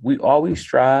 listen, we always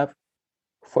strive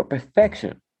for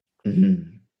perfection.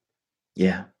 Mm-hmm.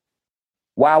 Yeah.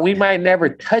 While we might never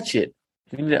touch it,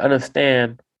 you need to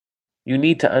understand. You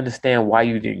need to understand why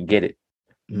you didn't get it.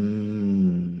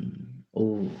 Ooh.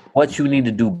 What you need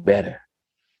to do better.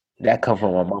 That comes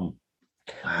from my mom.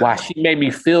 Wow. While she made me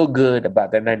feel good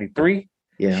about that 93,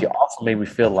 Yeah. she also made me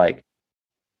feel like,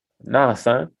 nah,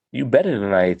 son, you better than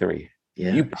 93.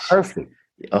 Yeah. You perfect.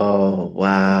 Oh,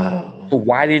 wow. So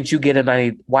why didn't you get a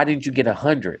 90? Why didn't you get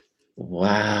 100?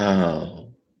 Wow.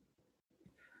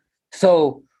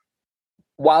 So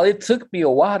while it took me a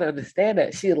while to understand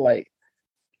that, she like,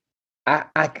 I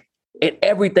in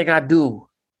everything I do,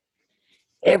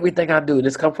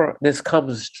 this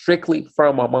comes strictly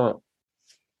from my mom.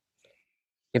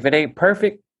 If it ain't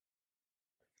perfect,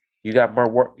 you got more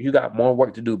work. You got more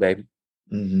work to do, baby.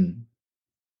 Mm-hmm.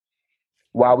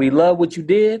 While we love what you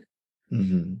did,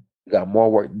 Mm-hmm. you got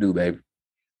more work to do, baby.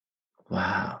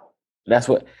 Wow. That's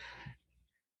what.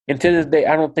 And to this day,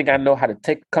 I don't think I know how to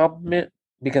take a compliment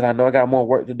because I know I got more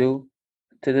work to do.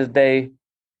 To this day,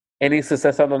 any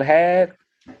success I done had,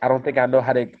 I don't think I know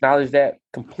how to acknowledge that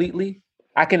completely.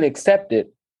 I can accept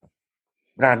it,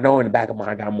 but I know in the back of my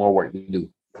mind I got more work to do.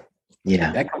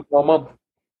 Yeah. That comes from my mom.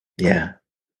 Yeah.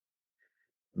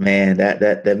 Man,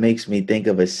 that makes me think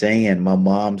of a saying my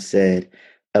mom said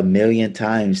a million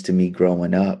times to me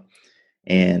growing up,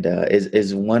 and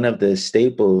is one of the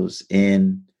staples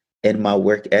in my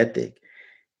work ethic.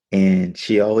 And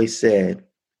she always said,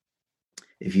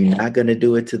 if you're not going to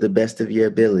do it to the best of your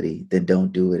ability, then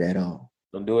don't do it at all.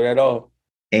 Don't do it at all.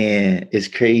 And it's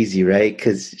crazy, right?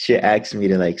 Because she asked me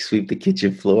to like sweep the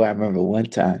kitchen floor. I remember one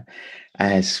time I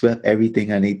had swept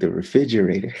everything underneath the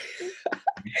refrigerator.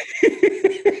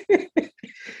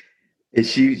 And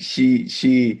she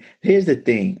here's the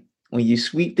thing. When you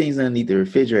sweep things underneath the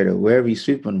refrigerator, wherever you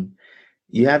sweep them,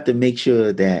 you have to make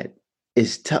sure that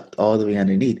it's tucked all the way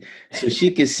underneath. So she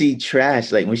could see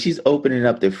trash. Like when she's opening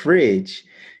up the fridge,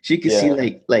 she could see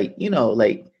like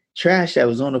trash that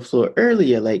was on the floor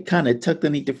earlier, like kind of tucked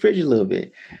underneath the fridge a little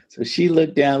bit. So she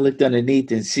looked down, looked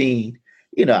underneath and seen,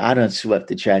 I done swept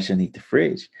the trash underneath the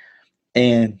fridge.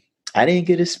 And I didn't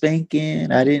get a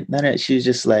spanking. I didn't, none of that. She was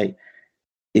just like,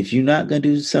 if you're not going to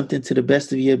do something to the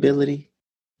best of your ability,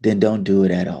 then don't do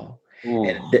it at all. Ooh.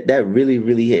 And that really,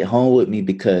 really hit home with me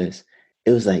because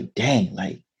it was like, dang,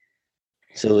 like,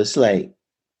 so it's like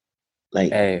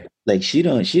Hey, she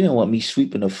didn't want me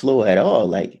sweeping the floor at all.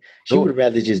 Like she do would it. have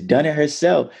rather just done it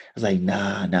herself. I was like,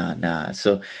 nah.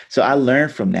 So I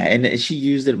learned from that, and she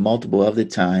used it multiple other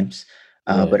times.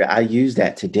 But I use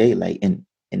that today, like in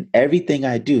everything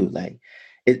I do. Like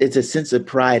it's a sense of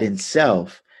pride in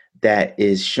self that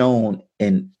is shown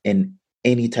in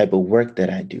any type of work that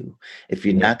I do. If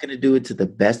you're not going to do it to the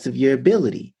best of your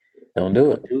ability, Don't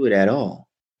do it. don't do it at all.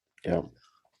 Yeah.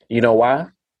 You know why?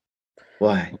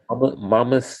 Why?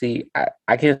 Mama see,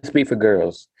 I can't speak for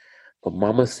girls, but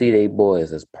mama see they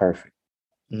boys as perfect.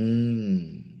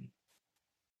 Mm.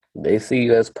 They see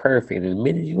you as perfect. And the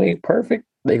minute you ain't perfect,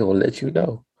 they gonna let you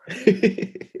know.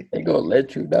 They gonna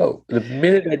let you know. The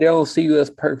minute that they don't see you as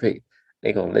perfect,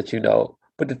 they gonna let you know.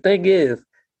 But the thing is,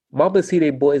 mama see they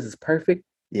boys as perfect,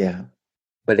 Yeah.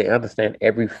 but they understand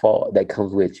every fault that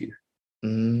comes with you.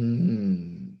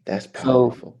 That's So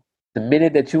powerful. the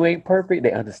minute that you ain't perfect,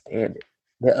 they understand it.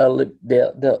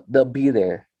 They'll be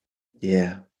there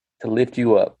Yeah. to lift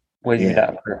you up when you're Yeah.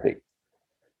 not perfect.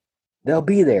 They'll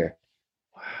be there.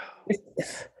 Wow.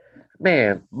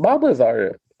 Man, mamas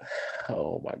are,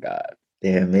 oh my God,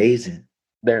 They're amazing.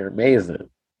 they're amazing.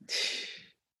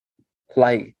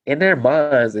 Like in their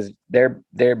minds, is their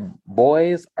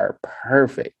boys are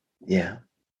perfect. Yeah.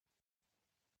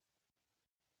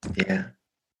 Yeah.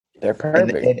 They're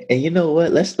perfect. And you know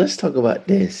what? Let's talk about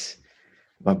this,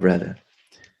 my brother.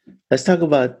 Let's talk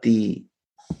about the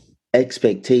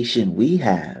expectation we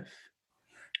have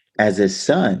as a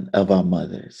son of our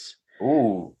mothers.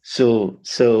 Ooh.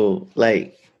 So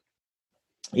like,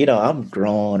 I'm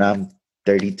grown. I'm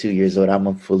 32 years old. I'm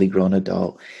a fully grown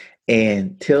adult.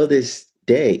 And till this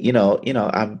day,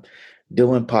 I'm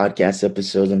doing podcast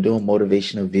episodes. I'm doing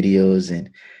motivational videos and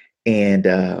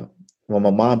when my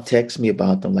mom texts me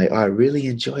about them, like, oh, I really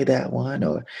enjoy that one,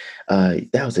 or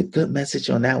that was a good message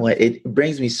on that one. It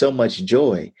brings me so much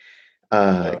joy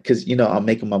because, I'm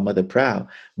making my mother proud.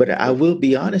 But I will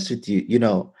be honest with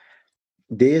you,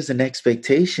 there's an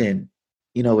expectation,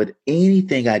 with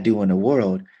anything I do in the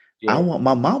world, I want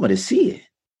my mama to see it.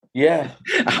 Yeah.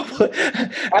 I,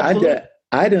 Absolutely.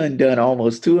 I done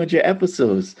almost 200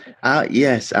 episodes.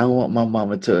 Yes, I want my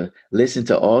mama to listen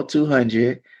to all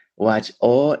 200, watch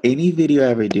any video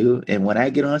I ever do, and when I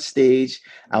get on stage,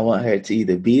 I want her to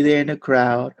either be there in the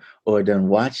crowd or then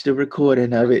watch the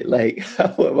recording of it. Like I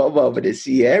want my mama to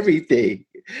see everything.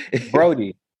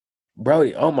 Brody,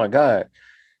 oh my God.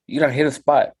 You don't hit a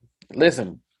spot.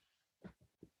 Listen,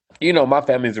 my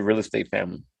family is a real estate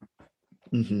family.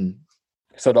 Mm-hmm.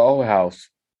 So the old house,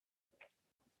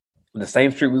 the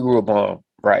same street we grew up on,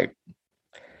 right?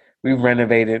 We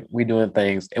renovated, we doing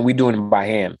things, and we doing it by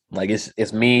hand. Like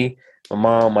it's me, my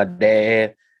mom, my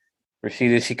dad,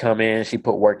 Rashida, she come in, she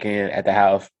put work in at the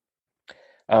house.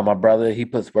 My brother, he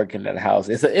puts work in at the house.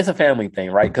 It's a family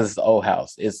thing, right? Because it's the old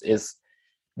house. It's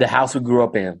the house we grew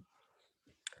up in.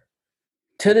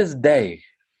 To this day,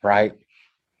 right?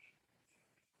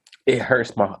 It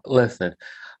hurts listen,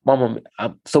 mama.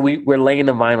 So we're laying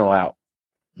the vinyl out,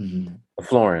 Mm-hmm. the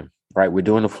flooring, right? We're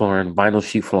doing the flooring, vinyl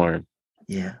sheet flooring.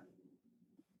 Yeah.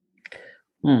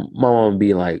 My mom would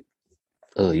be like,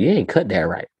 "Oh, you ain't cut that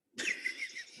right."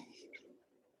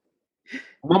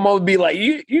 My mom would be like,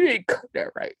 "You ain't cut that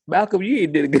right, Malcolm. You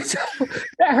ain't did a good job."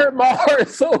 That hurt my heart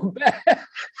so bad.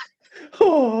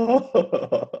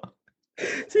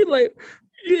 She's like,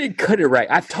 "You ain't cut it right.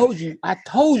 I told you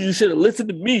you should have listened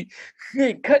to me. You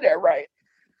ain't cut that right."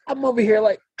 I'm over here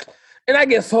like, and I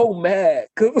get so mad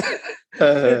because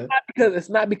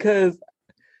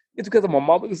it's because of my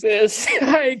mom who says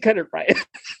I ain't cut it right.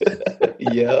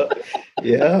 Yeah.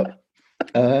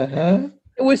 Uh-huh.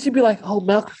 And when she be like, "Oh,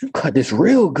 Malcolm, you cut this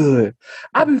real good.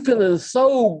 I be feeling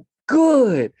so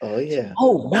good." Oh yeah.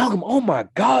 "Oh, Malcolm, oh my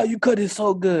God, you cut it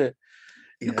so good.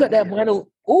 You cut that vinyl."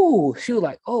 Ooh, she was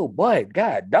like, "Oh boy,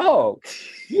 God, dog,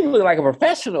 you look like a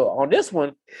professional on this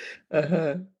one."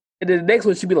 Uh-huh. And then the next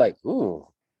one, she'd be like, "Ooh,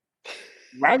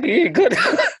 Malcolm, you ain't good."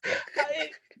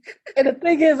 And the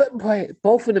thing is, boy,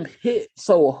 both of them hit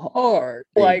so hard.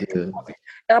 They Like, do.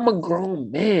 I'm a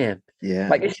grown man. Yeah.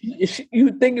 Like,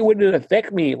 you think it wouldn't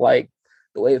affect me like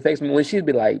the way it affects me when she'd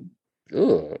be like,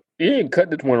 "Ugh, you didn't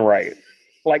cut this one right."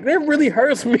 Like, that really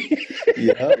hurts me.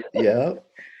 Yeah.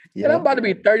 And I'm about to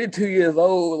be 32 years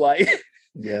old. Like,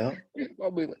 Yeah.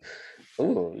 I'll be like,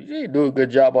 "Oh, you ain't doing a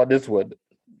good job on this one."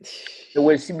 And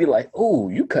when she'd be like, "Oh,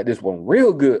 you cut this one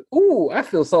real good. Ooh, I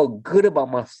feel so good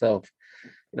about myself."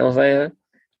 You know what I'm saying?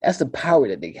 That's the power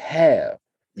that they have.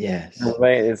 Yes. You know what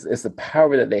I'm saying? It's the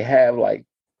power that they have. Like,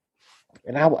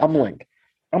 and I'm like,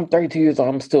 I'm 32 years old.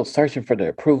 I'm still searching for the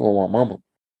approval of my mama.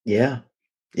 Yeah.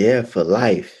 Yeah. For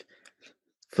life.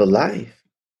 For life.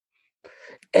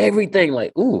 Everything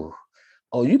like, "Ooh,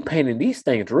 oh, you painting these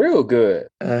things real good."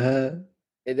 Uh-huh.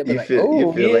 And they'll be You like, feel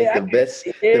 "Oh, yeah, like the best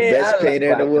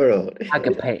painter in the world. I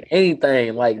can paint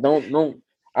anything. Like, don't.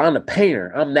 I'm a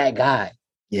painter. I'm that guy."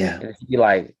 Yeah. And she'd be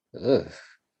like, "Ugh,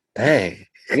 dang,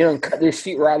 you don't cut this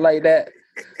sheet right like that."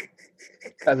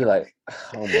 I'd be like,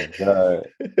 "Oh my God."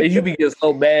 And you be getting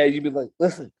so bad, you be like,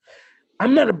 "Listen,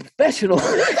 I'm not a professional."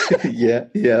 Yeah.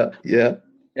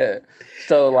 Yeah.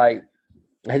 So like,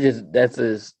 that's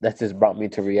just brought me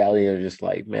to reality of just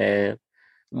like, man,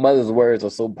 mother's words are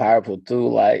so powerful too.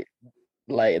 Like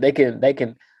they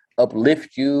can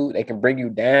uplift you, they can bring you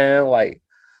down. Like,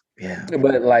 Yeah.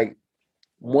 but like,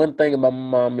 one thing about my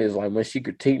mom is like when she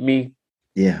critique me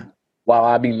Yeah. while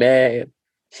I be mad,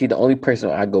 she the only person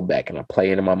I go back and I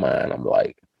play it in my mind. I'm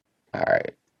like, all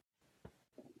right,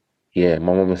 yeah,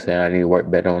 my mama said I need to work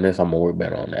better on this. I'm gonna work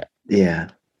better on that. Yeah.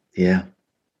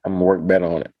 I'm gonna work better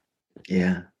on it.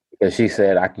 Yeah. Because she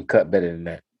said I can cut better than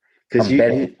that. Because I'm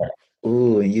better than that.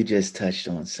 Ooh, and you just touched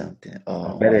on something.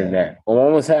 Oh, I'm better than that. When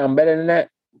mama said I'm better than that,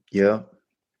 Yeah.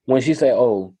 when she said,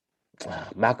 "Oh,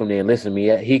 Malcolm didn't listen to me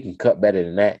yet. He can cut better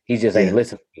than that. He just ain't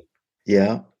listening to me."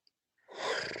 Yeah.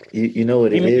 You know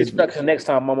what Give it me is? instructions next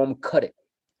time, my mom cut it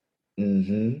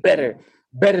Mm-hmm. better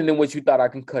than what you thought I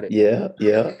can cut it. Yeah.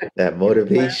 That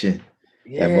motivation.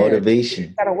 Yeah, That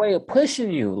motivation. got a way of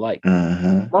pushing you. Like,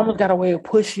 Uh-huh. mama got a way of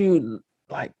pushing you.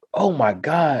 Like, oh my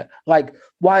God. Like,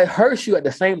 why it hurts you at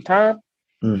the same time?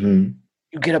 Mm-hmm.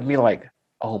 You get up and be like,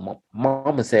 "Oh,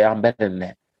 mama said I'm better than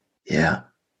that. Yeah.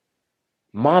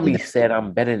 Mommy said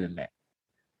I'm better than that."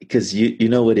 Because you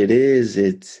know what it is?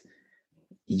 It's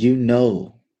you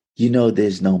know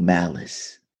there's no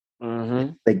malice.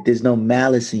 Mm-hmm. Like there's no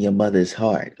malice in your mother's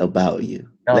heart about you.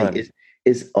 None. Like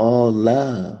it's all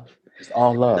love. It's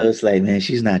all love. So it's like, man,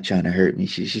 she's not trying to hurt me.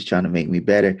 She's trying to make me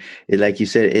better. It, like you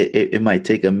said, it might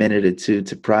take a minute or two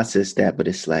to process that, but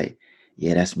it's like,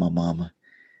 yeah, that's my mama.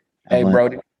 Hey,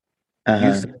 Brody, you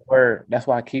Uh-huh. said the word. That's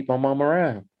why I keep my mom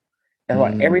around. That's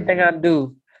why everything I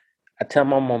do, I tell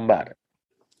my mom about it.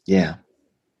 Yeah.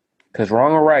 Because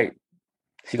wrong or right,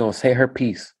 She gonna say her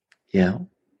piece, Yeah.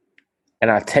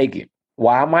 and I take it.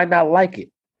 Why I might not like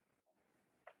it,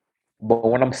 but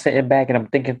when I'm sitting back and I'm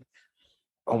thinking,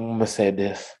 I'm gonna say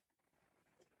this.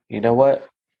 You know what?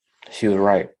 She was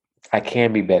right. I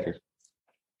can be better,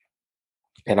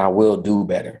 and I will do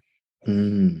better.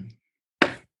 Mm.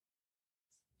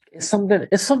 It's something.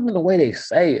 It's something the way they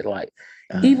say it. Like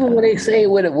even Uh-huh. when they say it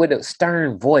with a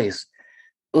stern voice,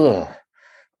 ugh,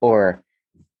 or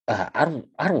I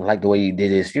don't like the way you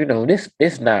did this. You know, this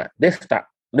not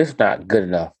good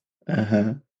enough.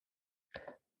 Uh-huh.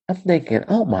 I'm thinking,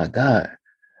 oh my God.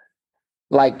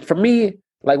 Like for me,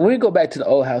 like when we go back to the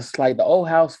old house, like the old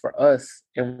house for us,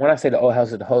 and when I say the old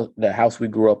house, is the house we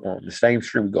grew up on, the same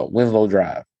street we go, Winslow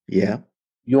Drive. Yeah.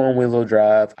 You on Winslow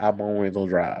Drive, I'm on Winslow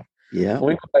Drive. Yeah. When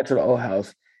we go back to the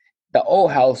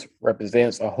old house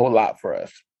represents a whole lot for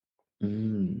us.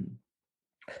 Mm.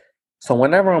 So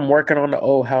whenever I'm working on the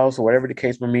old house or whatever the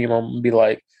case may be, I'm gonna be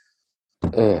like,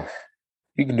 ugh,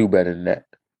 you can do better than that.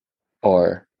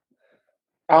 Or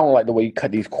I don't like the way you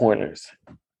cut these corners.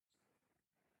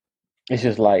 It's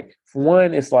just like, for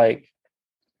one, it's like,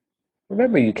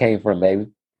 remember you came from,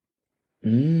 baby.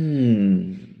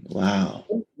 Wow.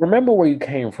 Remember where you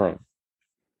came from.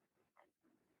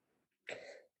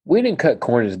 We didn't cut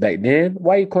corners back then.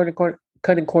 Why are you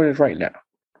cutting corners right now?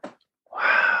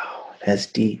 Wow. That's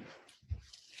deep.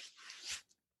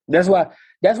 That's why,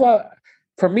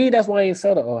 for me, that's why I ain't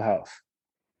sell the old house.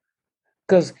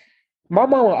 Because my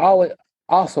mama always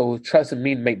also trusted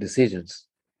me to make decisions.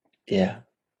 Yeah.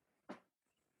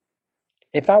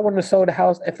 If I want to sell the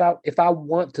house, if I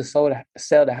want to sell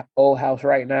the old house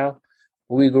right now,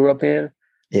 we grew up in,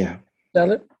 Yeah.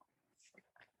 sell it.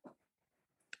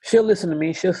 She'll listen to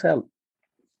me. She'll sell it.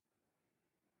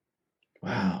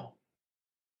 Wow.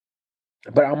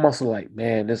 But I'm also like,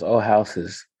 man, this old house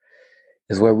is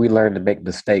where we learn to make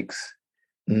mistakes,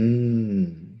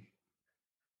 Mm.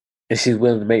 and she's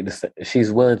willing to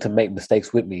make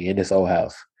mistakes with me in this old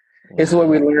house. Wow. It's where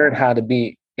we learn how to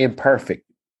be imperfect.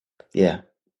 Yeah.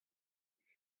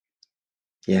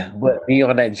 Yeah. But be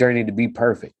on that journey to be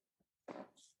perfect.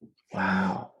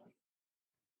 Wow.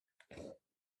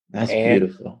 That's And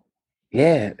beautiful.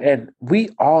 yeah, and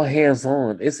we all hands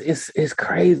on. It's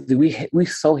crazy. We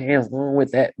so hands on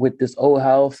with this old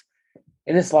house,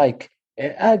 and it's like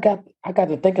I got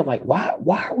to thinking like, why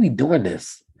are we doing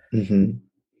this? Mm-hmm.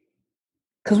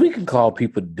 Because we can call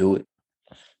people to do it.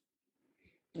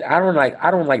 I don't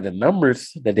like the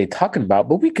numbers that they're talking about,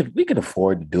 but we can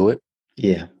afford to do it.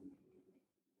 Yeah.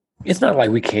 It's not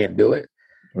like we can't do it.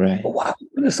 Right. But why are we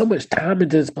putting so much time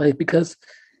into this place? Because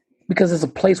it's a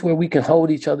place where we can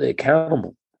hold each other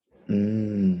accountable.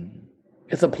 Mm.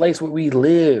 It's a place where we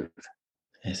live.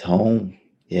 It's home.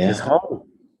 Yeah. It's home.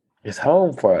 It's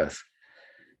home for us.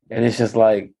 And it's just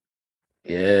like,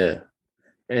 yeah.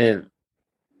 And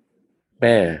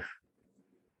man,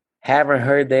 having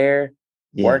her there,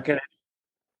 Yeah. working,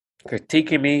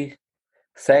 critiquing me,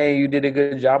 saying you did a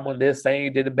good job on this, saying you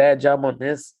did a bad job on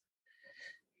this,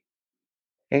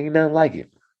 ain't nothing like it.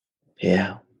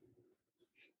 Yeah.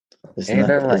 It's Ain't not.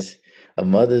 nothing like It's a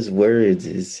mother's words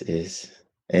is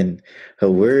and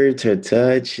her words, her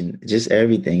touch, and just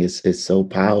everything is so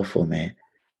powerful, man.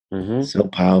 Mm-hmm. So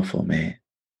powerful, man.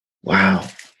 Wow.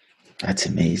 That's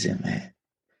amazing, man.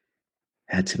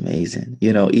 That's amazing.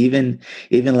 You know, even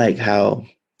like how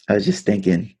I was just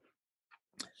thinking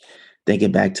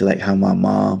back to like how my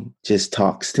mom just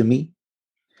talks to me.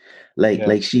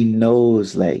 Like she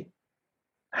knows like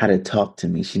how to talk to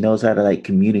me. She knows how to like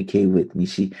communicate with me.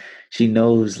 She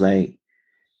knows like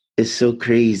it's so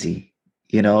crazy.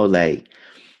 You know, like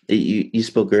you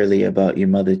spoke earlier about your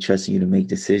mother trusting you to make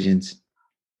decisions.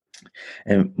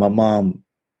 And my mom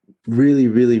really,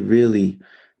 really, really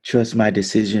trusts my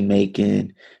decision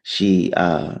making. She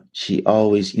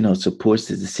always, you know, supports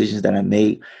the decisions that I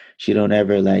make. She don't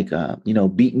ever like you know,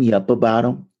 beat me up about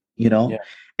them, you know. Yeah.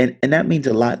 And that means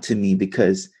a lot to me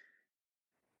because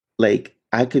like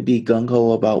I could be gung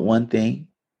ho about one thing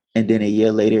and then a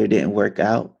year later it didn't work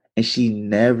out. And she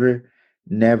never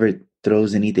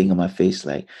throws anything in my face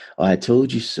like, oh, I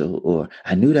told you so, or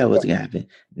I knew that was gonna happen.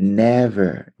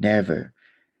 Never, never.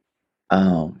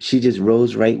 She just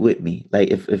rose right with me. Like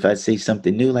if I say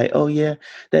something new, like, oh yeah,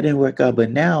 that didn't work out,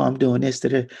 but now I'm doing this.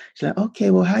 Da-da. She's like,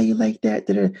 okay, well, how you like that?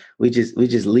 Da-da. We just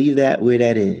leave that where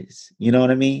that is. You know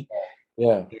what I mean?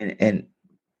 Yeah. And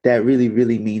that really,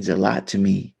 really means a lot to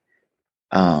me.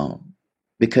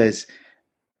 Because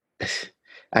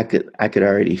I could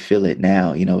already feel it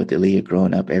now, you know, with Aaliyah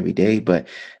growing up every day. But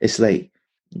it's like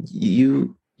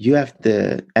you have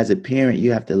to, as a parent,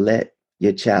 you have to let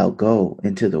your child go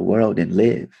into the world and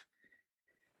live.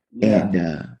 and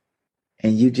Yeah.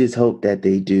 and you just hope that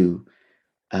they do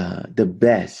the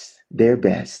best, their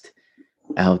best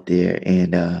out there.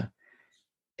 And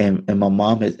my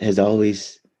mom has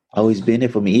always been there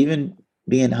for me, even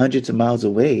being hundreds of miles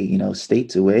away,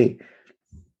 states away,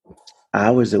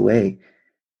 hours away.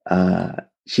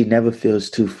 She never feels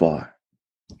too far.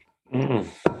 Mm.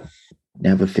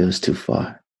 Never feels too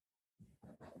far.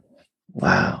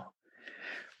 Wow.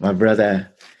 My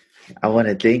brother, I want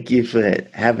to thank you for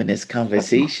having this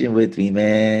conversation with me,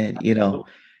 man.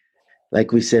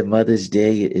 Like we said, Mother's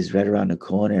Day is right around the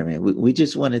corner, man. We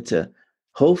just wanted to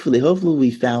hopefully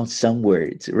we found some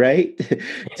words, right?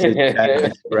 To try to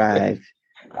describe.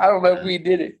 I don't know if we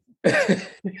did it.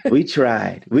 We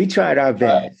tried. We tried our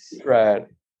best. Right.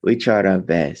 We tried our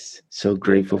best. So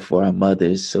grateful for our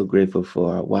mothers, so grateful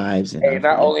for our wives and Hey, our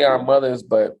not only our mothers,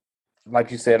 but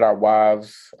like you said, our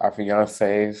wives, our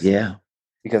fiancés, yeah,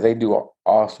 because they do an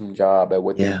awesome job at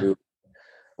what they yeah, do.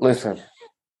 Listen,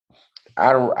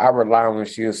 I rely on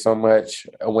Rashida so much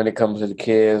when it comes to the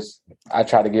kids. I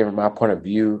try to give her my point of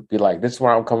view, be like, this is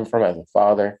where I'm coming from as a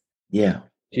father. yeah.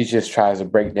 She just tries to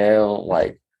break down,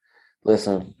 like,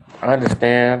 listen, I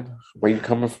understand where you're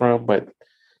coming from, but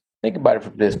think about it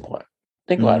from this point.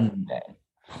 Think about it from that.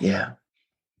 Yeah.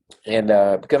 And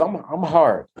because I'm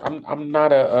hard. I'm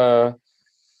not a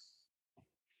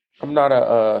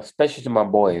especially to my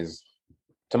boys.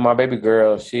 To my baby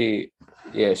girl, she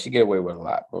get away with a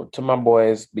lot. But to my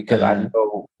boys, because I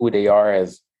know who they are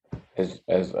as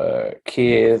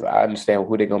kids, I understand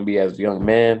who they're gonna be as young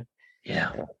men.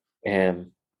 Yeah.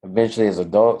 And eventually as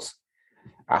adults,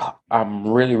 I'm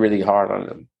really, really hard on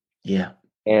them. Yeah.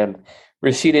 And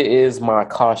Rashida is my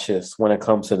cautious when it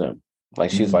comes to them.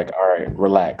 Like she's like, all right,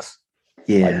 relax.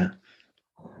 Yeah.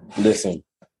 Like, listen,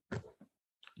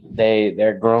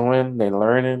 they're growing, they're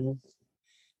learning,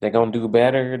 they're gonna do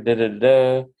better. Da da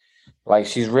da. Like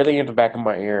she's really in the back of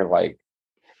my ear. Like,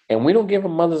 and we don't give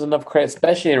them mothers enough credit,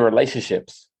 especially in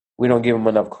relationships. We don't give them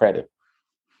enough credit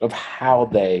of how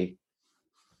they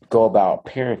go about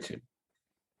parenting.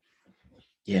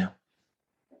 Yeah.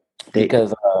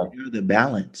 Because You're the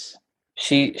balance.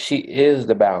 she is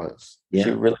the balance. Yeah.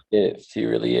 She really is. She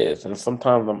really is. And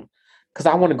sometimes because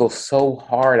I want to go so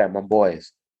hard at my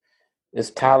boys. It's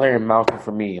Tyler and Malcolm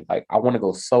for me. Like I want to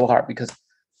go so hard because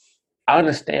I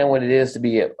understand what it is to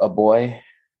be a boy.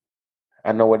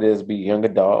 I know what it is to be a young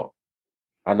adult.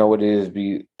 I know what it is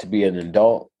to be an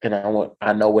adult, and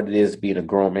I know what it is being a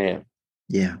grown man.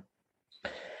 Yeah.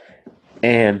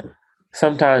 And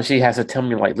sometimes she has to tell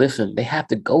me, like, listen, they have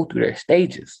to go through their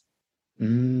stages.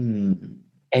 And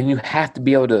you have to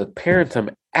be able to parent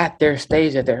them at their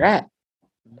stage that they're at.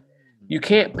 You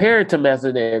can't parent them as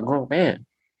they're a grown man.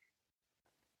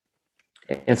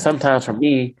 And sometimes for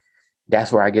me,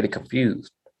 that's where I get it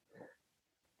confused.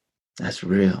 That's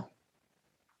real.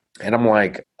 And I'm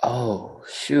like, oh,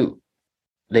 shoot.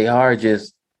 They are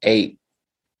just 8,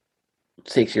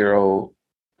 6-year-old,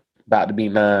 about to be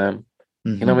 9.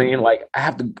 You know what I mean? Like I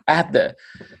have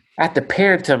to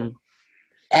parent them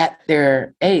at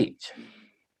their age.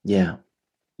 Yeah.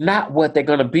 Not what they're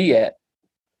gonna be at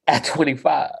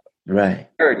 25. Right.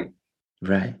 30.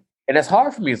 Right. And that's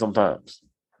hard for me sometimes.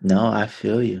 No, I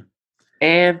feel you.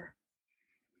 And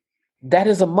that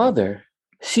is a mother.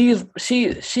 She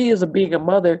is being a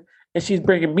mother, and she's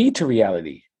bringing me to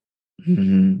reality.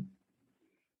 Mm-hmm.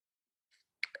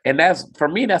 And that's for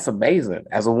me. That's amazing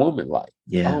as a woman. Like,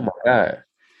 yeah. Oh my God!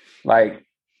 Like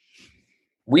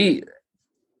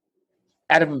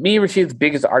out of me and Rashid's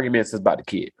biggest arguments is about the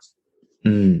kids.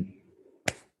 And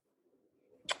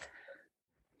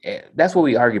that's what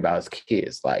we argue about as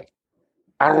kids. Like,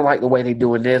 I don't like the way they're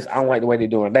doing this. I don't like the way they're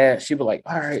doing that. She'd be like,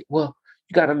 all right, well,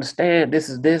 you got to understand this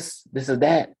is this is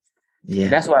that. Yeah.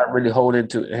 And that's what I really hold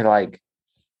into. And like,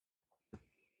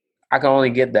 I can only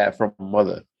get that from a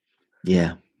mother.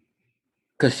 Yeah.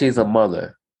 Because she's a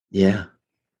mother. Yeah.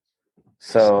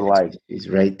 So like. She's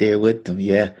right there with them.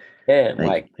 Yeah. Yeah.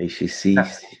 Like she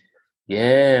sees.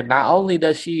 Yeah. Not only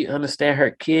does she understand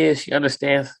her kids, she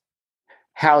understands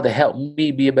how to help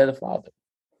me be a better father.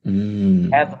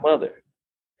 As a mother.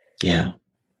 Yeah.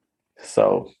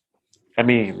 So, I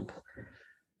mean,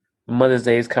 Mother's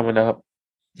Day is coming up.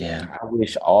 Yeah. I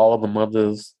wish all of the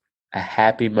mothers a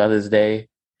happy Mother's Day.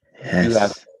 Yes. You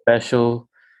guys are special.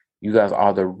 You guys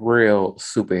are the real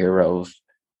superheroes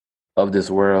of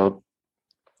this world.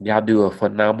 Y'all do a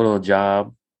phenomenal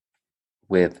job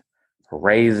with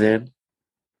raising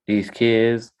these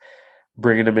kids,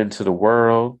 bringing them into the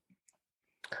world.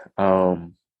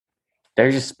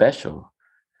 They're just special.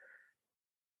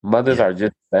 Mothers are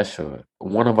just special,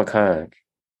 one of a kind.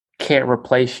 Can't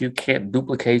replace you, can't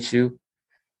duplicate you.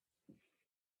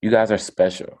 You guys are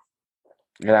special.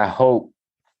 And I hope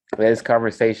this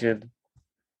conversation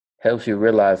helps you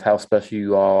realize how special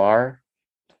you all are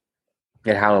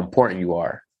and how important you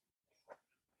are.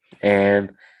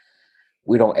 And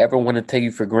we don't ever want to take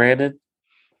you for granted.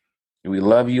 We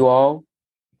love you all.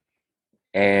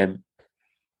 And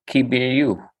keep being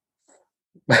you.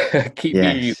 Keep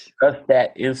being you. Yes. Trust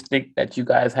that instinct that you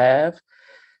guys have.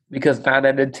 Because 9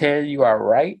 out of 10, you are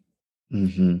right.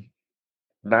 Mm-hmm.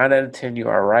 9 out of 10, you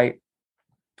are right.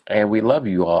 And we love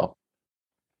you all.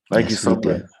 Thank you Yes, so we do.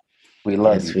 much. We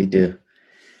love Yes, you. we do.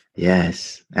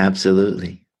 Yes,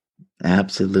 absolutely.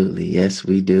 Absolutely. Yes,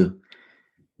 we do.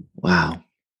 Wow.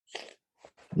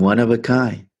 One of a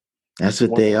kind. That's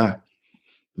what they are.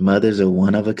 Mothers are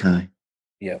one of a kind.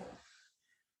 Yep.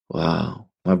 Wow.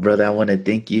 My brother, I want to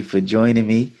thank you for joining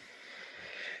me.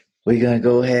 We're going to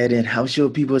go ahead and I'm sure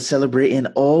people are celebrating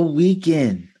all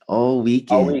weekend. All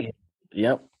weekend.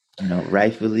 Yep. You know,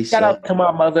 rightfully Shout so. out to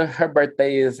my mother. Her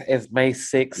birthday is May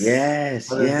 6th. Yes,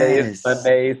 Mother's Day is yes.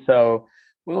 Sunday. So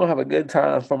we're gonna have a good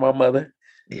time for my mother.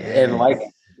 And like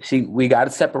Yes. we got to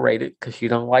separate it because she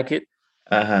don't like it.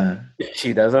 Uh-huh.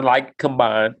 She doesn't like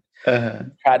combined. Uh-huh.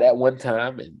 Tried that one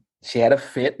time and she had a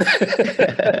fit.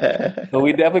 So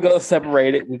we definitely gonna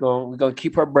separate it. We're gonna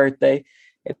keep her birthday,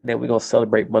 and then we're gonna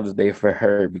celebrate Mother's Day for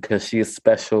her because she is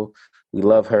special. We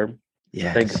love her.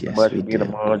 Yes, Thank you so yes, much we for being do. a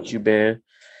mom that you've been.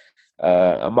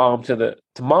 A mom to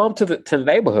the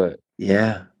neighborhood.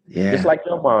 Yeah, yeah. Just like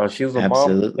your mom. She was a mom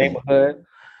to the Absolutely. neighborhood.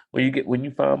 When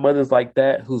you find mothers like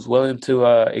that who's willing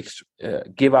to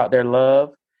give out their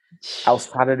love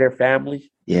outside of their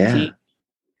family, Yeah, keep,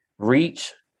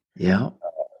 reach, yeah,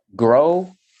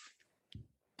 grow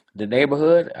the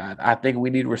neighborhood, I think we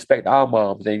need to respect our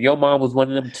moms. And your mom was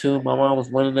one of them too. My mom was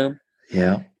one of them.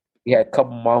 yeah. We had a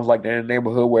couple moms like that in the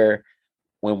neighborhood where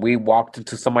when we walked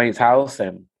into somebody's house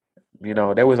and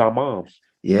there was our moms.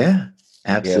 Yeah,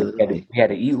 Yeah, absolutely. we had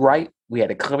to eat right. We had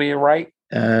to come in right.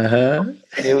 Uh-huh.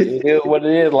 It is what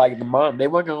it is. Like the mom, they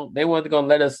weren't gonna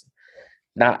let us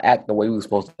not act the way we were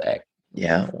supposed to act.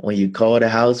 Yeah, when you call the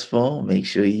house phone, make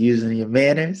sure you're using your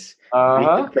manners. Greet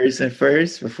the person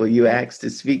first before you ask to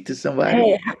speak to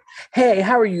somebody. Hey,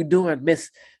 how are you doing,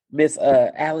 Miss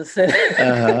Allison?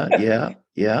 Uh-huh. Yeah,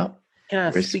 yeah. Can I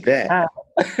Respect.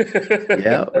 speak?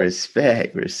 Yeah,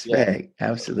 respect.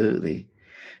 Absolutely.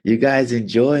 You guys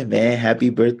enjoy, man. Happy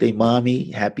birthday,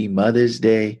 mommy. Happy Mother's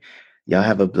Day. Y'all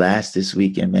have a blast this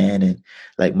weekend, man. And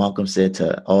like Malcolm said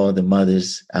to all the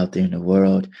mothers out there in the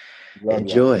world,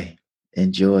 enjoy,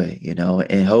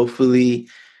 and hopefully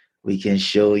we can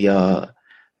show y'all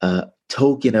a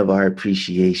token of our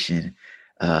appreciation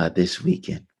this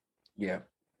weekend. Yeah.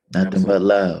 Nothing but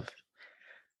love.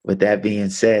 With that being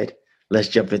said, let's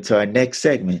jump into our next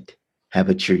segment. Have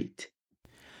a treat.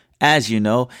 As you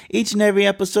know, each and every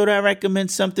episode, I recommend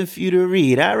something for you to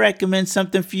read. I recommend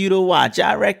something for you to watch.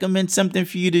 I recommend something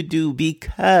for you to do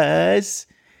because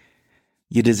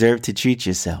you deserve to treat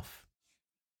yourself.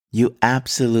 You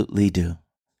absolutely do.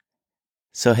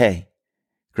 So, hey,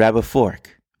 grab a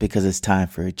fork because it's time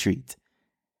for a treat.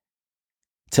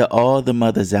 To all the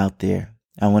mothers out there,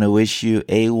 I want to wish you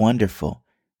a wonderful,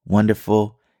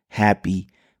 wonderful, happy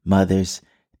Mother's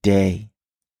Day.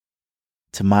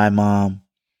 To my mom,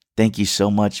 thank you so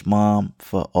much, Mom,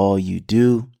 for all you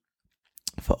do,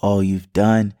 for all you've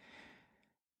done.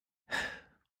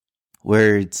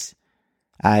 Words.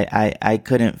 I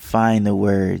couldn't find the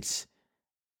words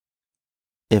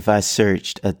if I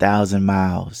searched 1,000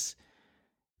 miles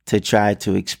to try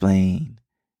to explain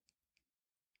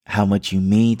how much you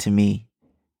mean to me,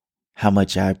 how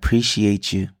much I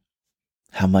appreciate you,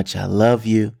 how much I love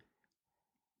you.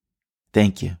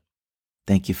 Thank you.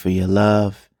 Thank you for your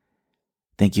love.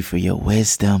 Thank you for your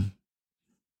wisdom.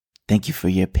 Thank you for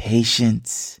your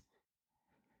patience.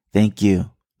 Thank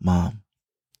you, Mom,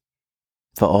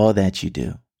 for all that you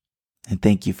do. And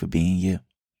thank you for being you.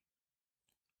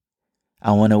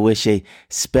 I want to wish a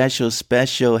special,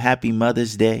 special happy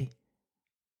Mother's Day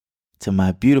to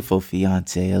my beautiful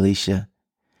fiance, Alicia.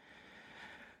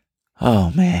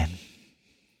 Oh, man.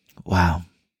 Wow.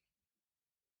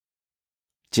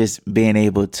 Just being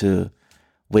able to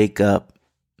wake up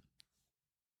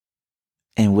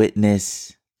and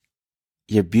witness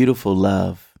your beautiful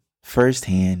love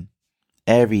firsthand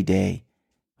every day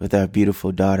with our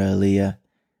beautiful daughter, Aaliyah.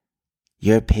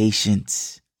 Your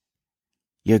patience,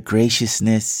 your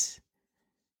graciousness,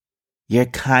 your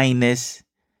kindness,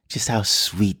 just how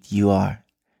sweet you are.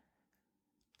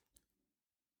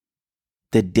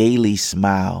 The daily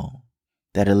smile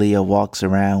that Aaliyah walks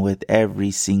around with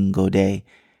every single day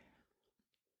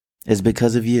is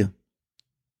because of you.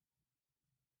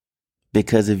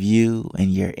 because of you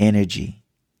and your energy.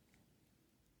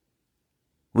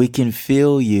 We can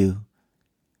feel you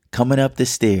coming up the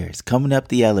stairs, coming up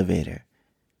the elevator.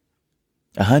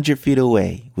 100 feet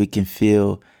away, we can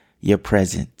feel your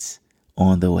presence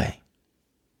on the way.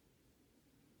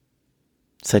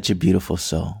 Such a beautiful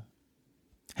soul.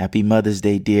 Happy Mother's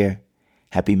Day, dear.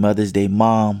 Happy Mother's Day,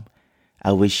 Mom.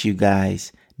 I wish you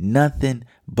guys nothing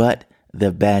but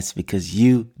the best because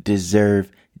you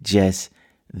deserve just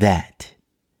that.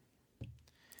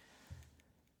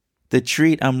 The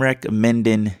treat I'm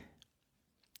recommending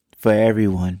for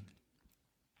everyone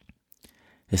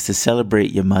is to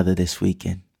celebrate your mother this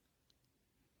weekend.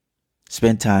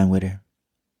 Spend time with her.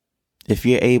 If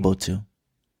you're able to,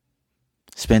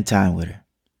 spend time with her.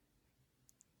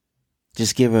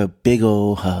 Just give her a big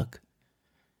old hug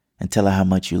and tell her how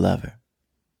much you love her.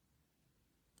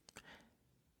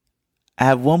 I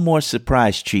have one more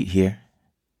surprise treat here.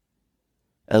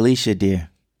 Alicia, dear,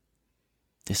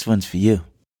 this one's for you.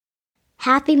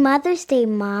 Happy Mother's Day,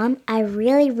 Mom. I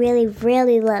really, really,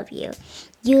 really love you.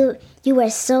 You are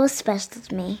so special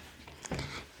to me.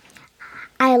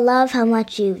 I love how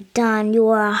much you've done. You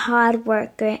are a hard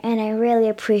worker, and I really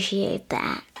appreciate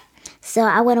that. So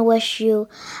I want to wish you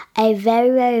a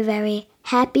very, very, very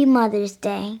happy Mother's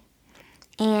Day.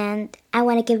 And I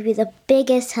want to give you the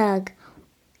biggest hug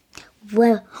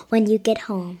when you get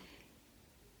home.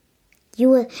 You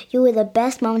were the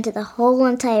best mom to the whole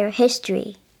entire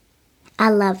history. I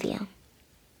love you.